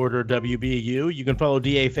 @RawAndOrderWBU. You can follow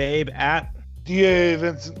DA Fabe at DA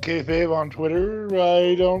Vincent K. Fabe on Twitter.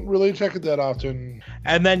 I don't really check it that often.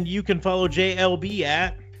 And then you can follow JLB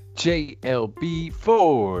at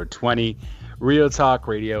JLB420. Real Talk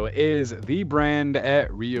Radio is the brand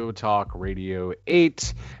at Real Talk Radio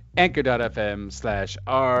 8.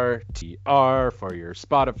 Anchor.fm/RTR for your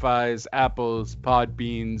Spotify's, Apple's,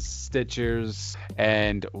 Podbeans, Stitchers,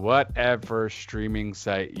 and whatever streaming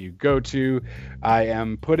site you go to. I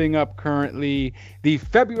am putting up currently the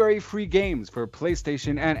February free games for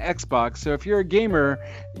PlayStation and Xbox. So if you're a gamer,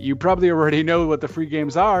 you probably already know what the free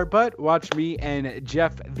games are, but watch me and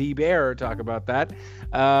Jeff the Bear talk about that.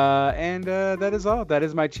 And that is all. That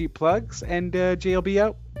is my cheap plugs, and JLB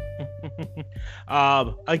out.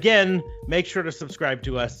 Again, make sure to subscribe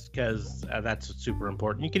to us because that's super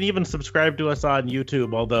important. You can even subscribe to us on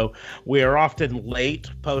YouTube, although we are often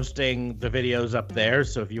late posting the videos up there.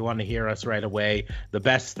 So if you want to hear us right away, the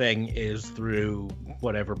best thing is through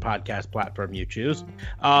whatever podcast platform you choose.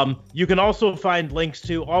 You can also find links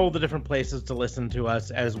to all of the different places to listen to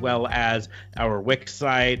us, as well as our Wix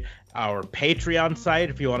site, our Patreon site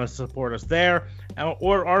if you want to support us there,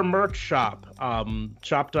 or our merch shop,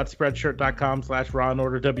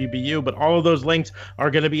 shop.spreadshirt.com/RawAndOrderWBU. But all of those links are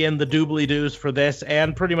going to be in the doobly-doos for this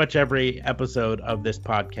and pretty much every episode of this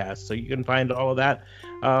podcast. So you can find all of that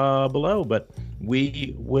below. But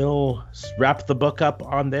we will wrap the book up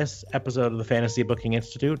on this episode of the Fantasy Booking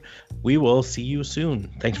Institute. We will see you soon.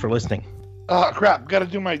 Thanks for listening. Crap. Got to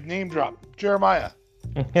do my name drop. Jeremiah.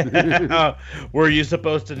 Were you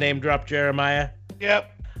supposed to name drop Jeremiah?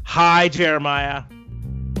 Yep. Hi, Jeremiah.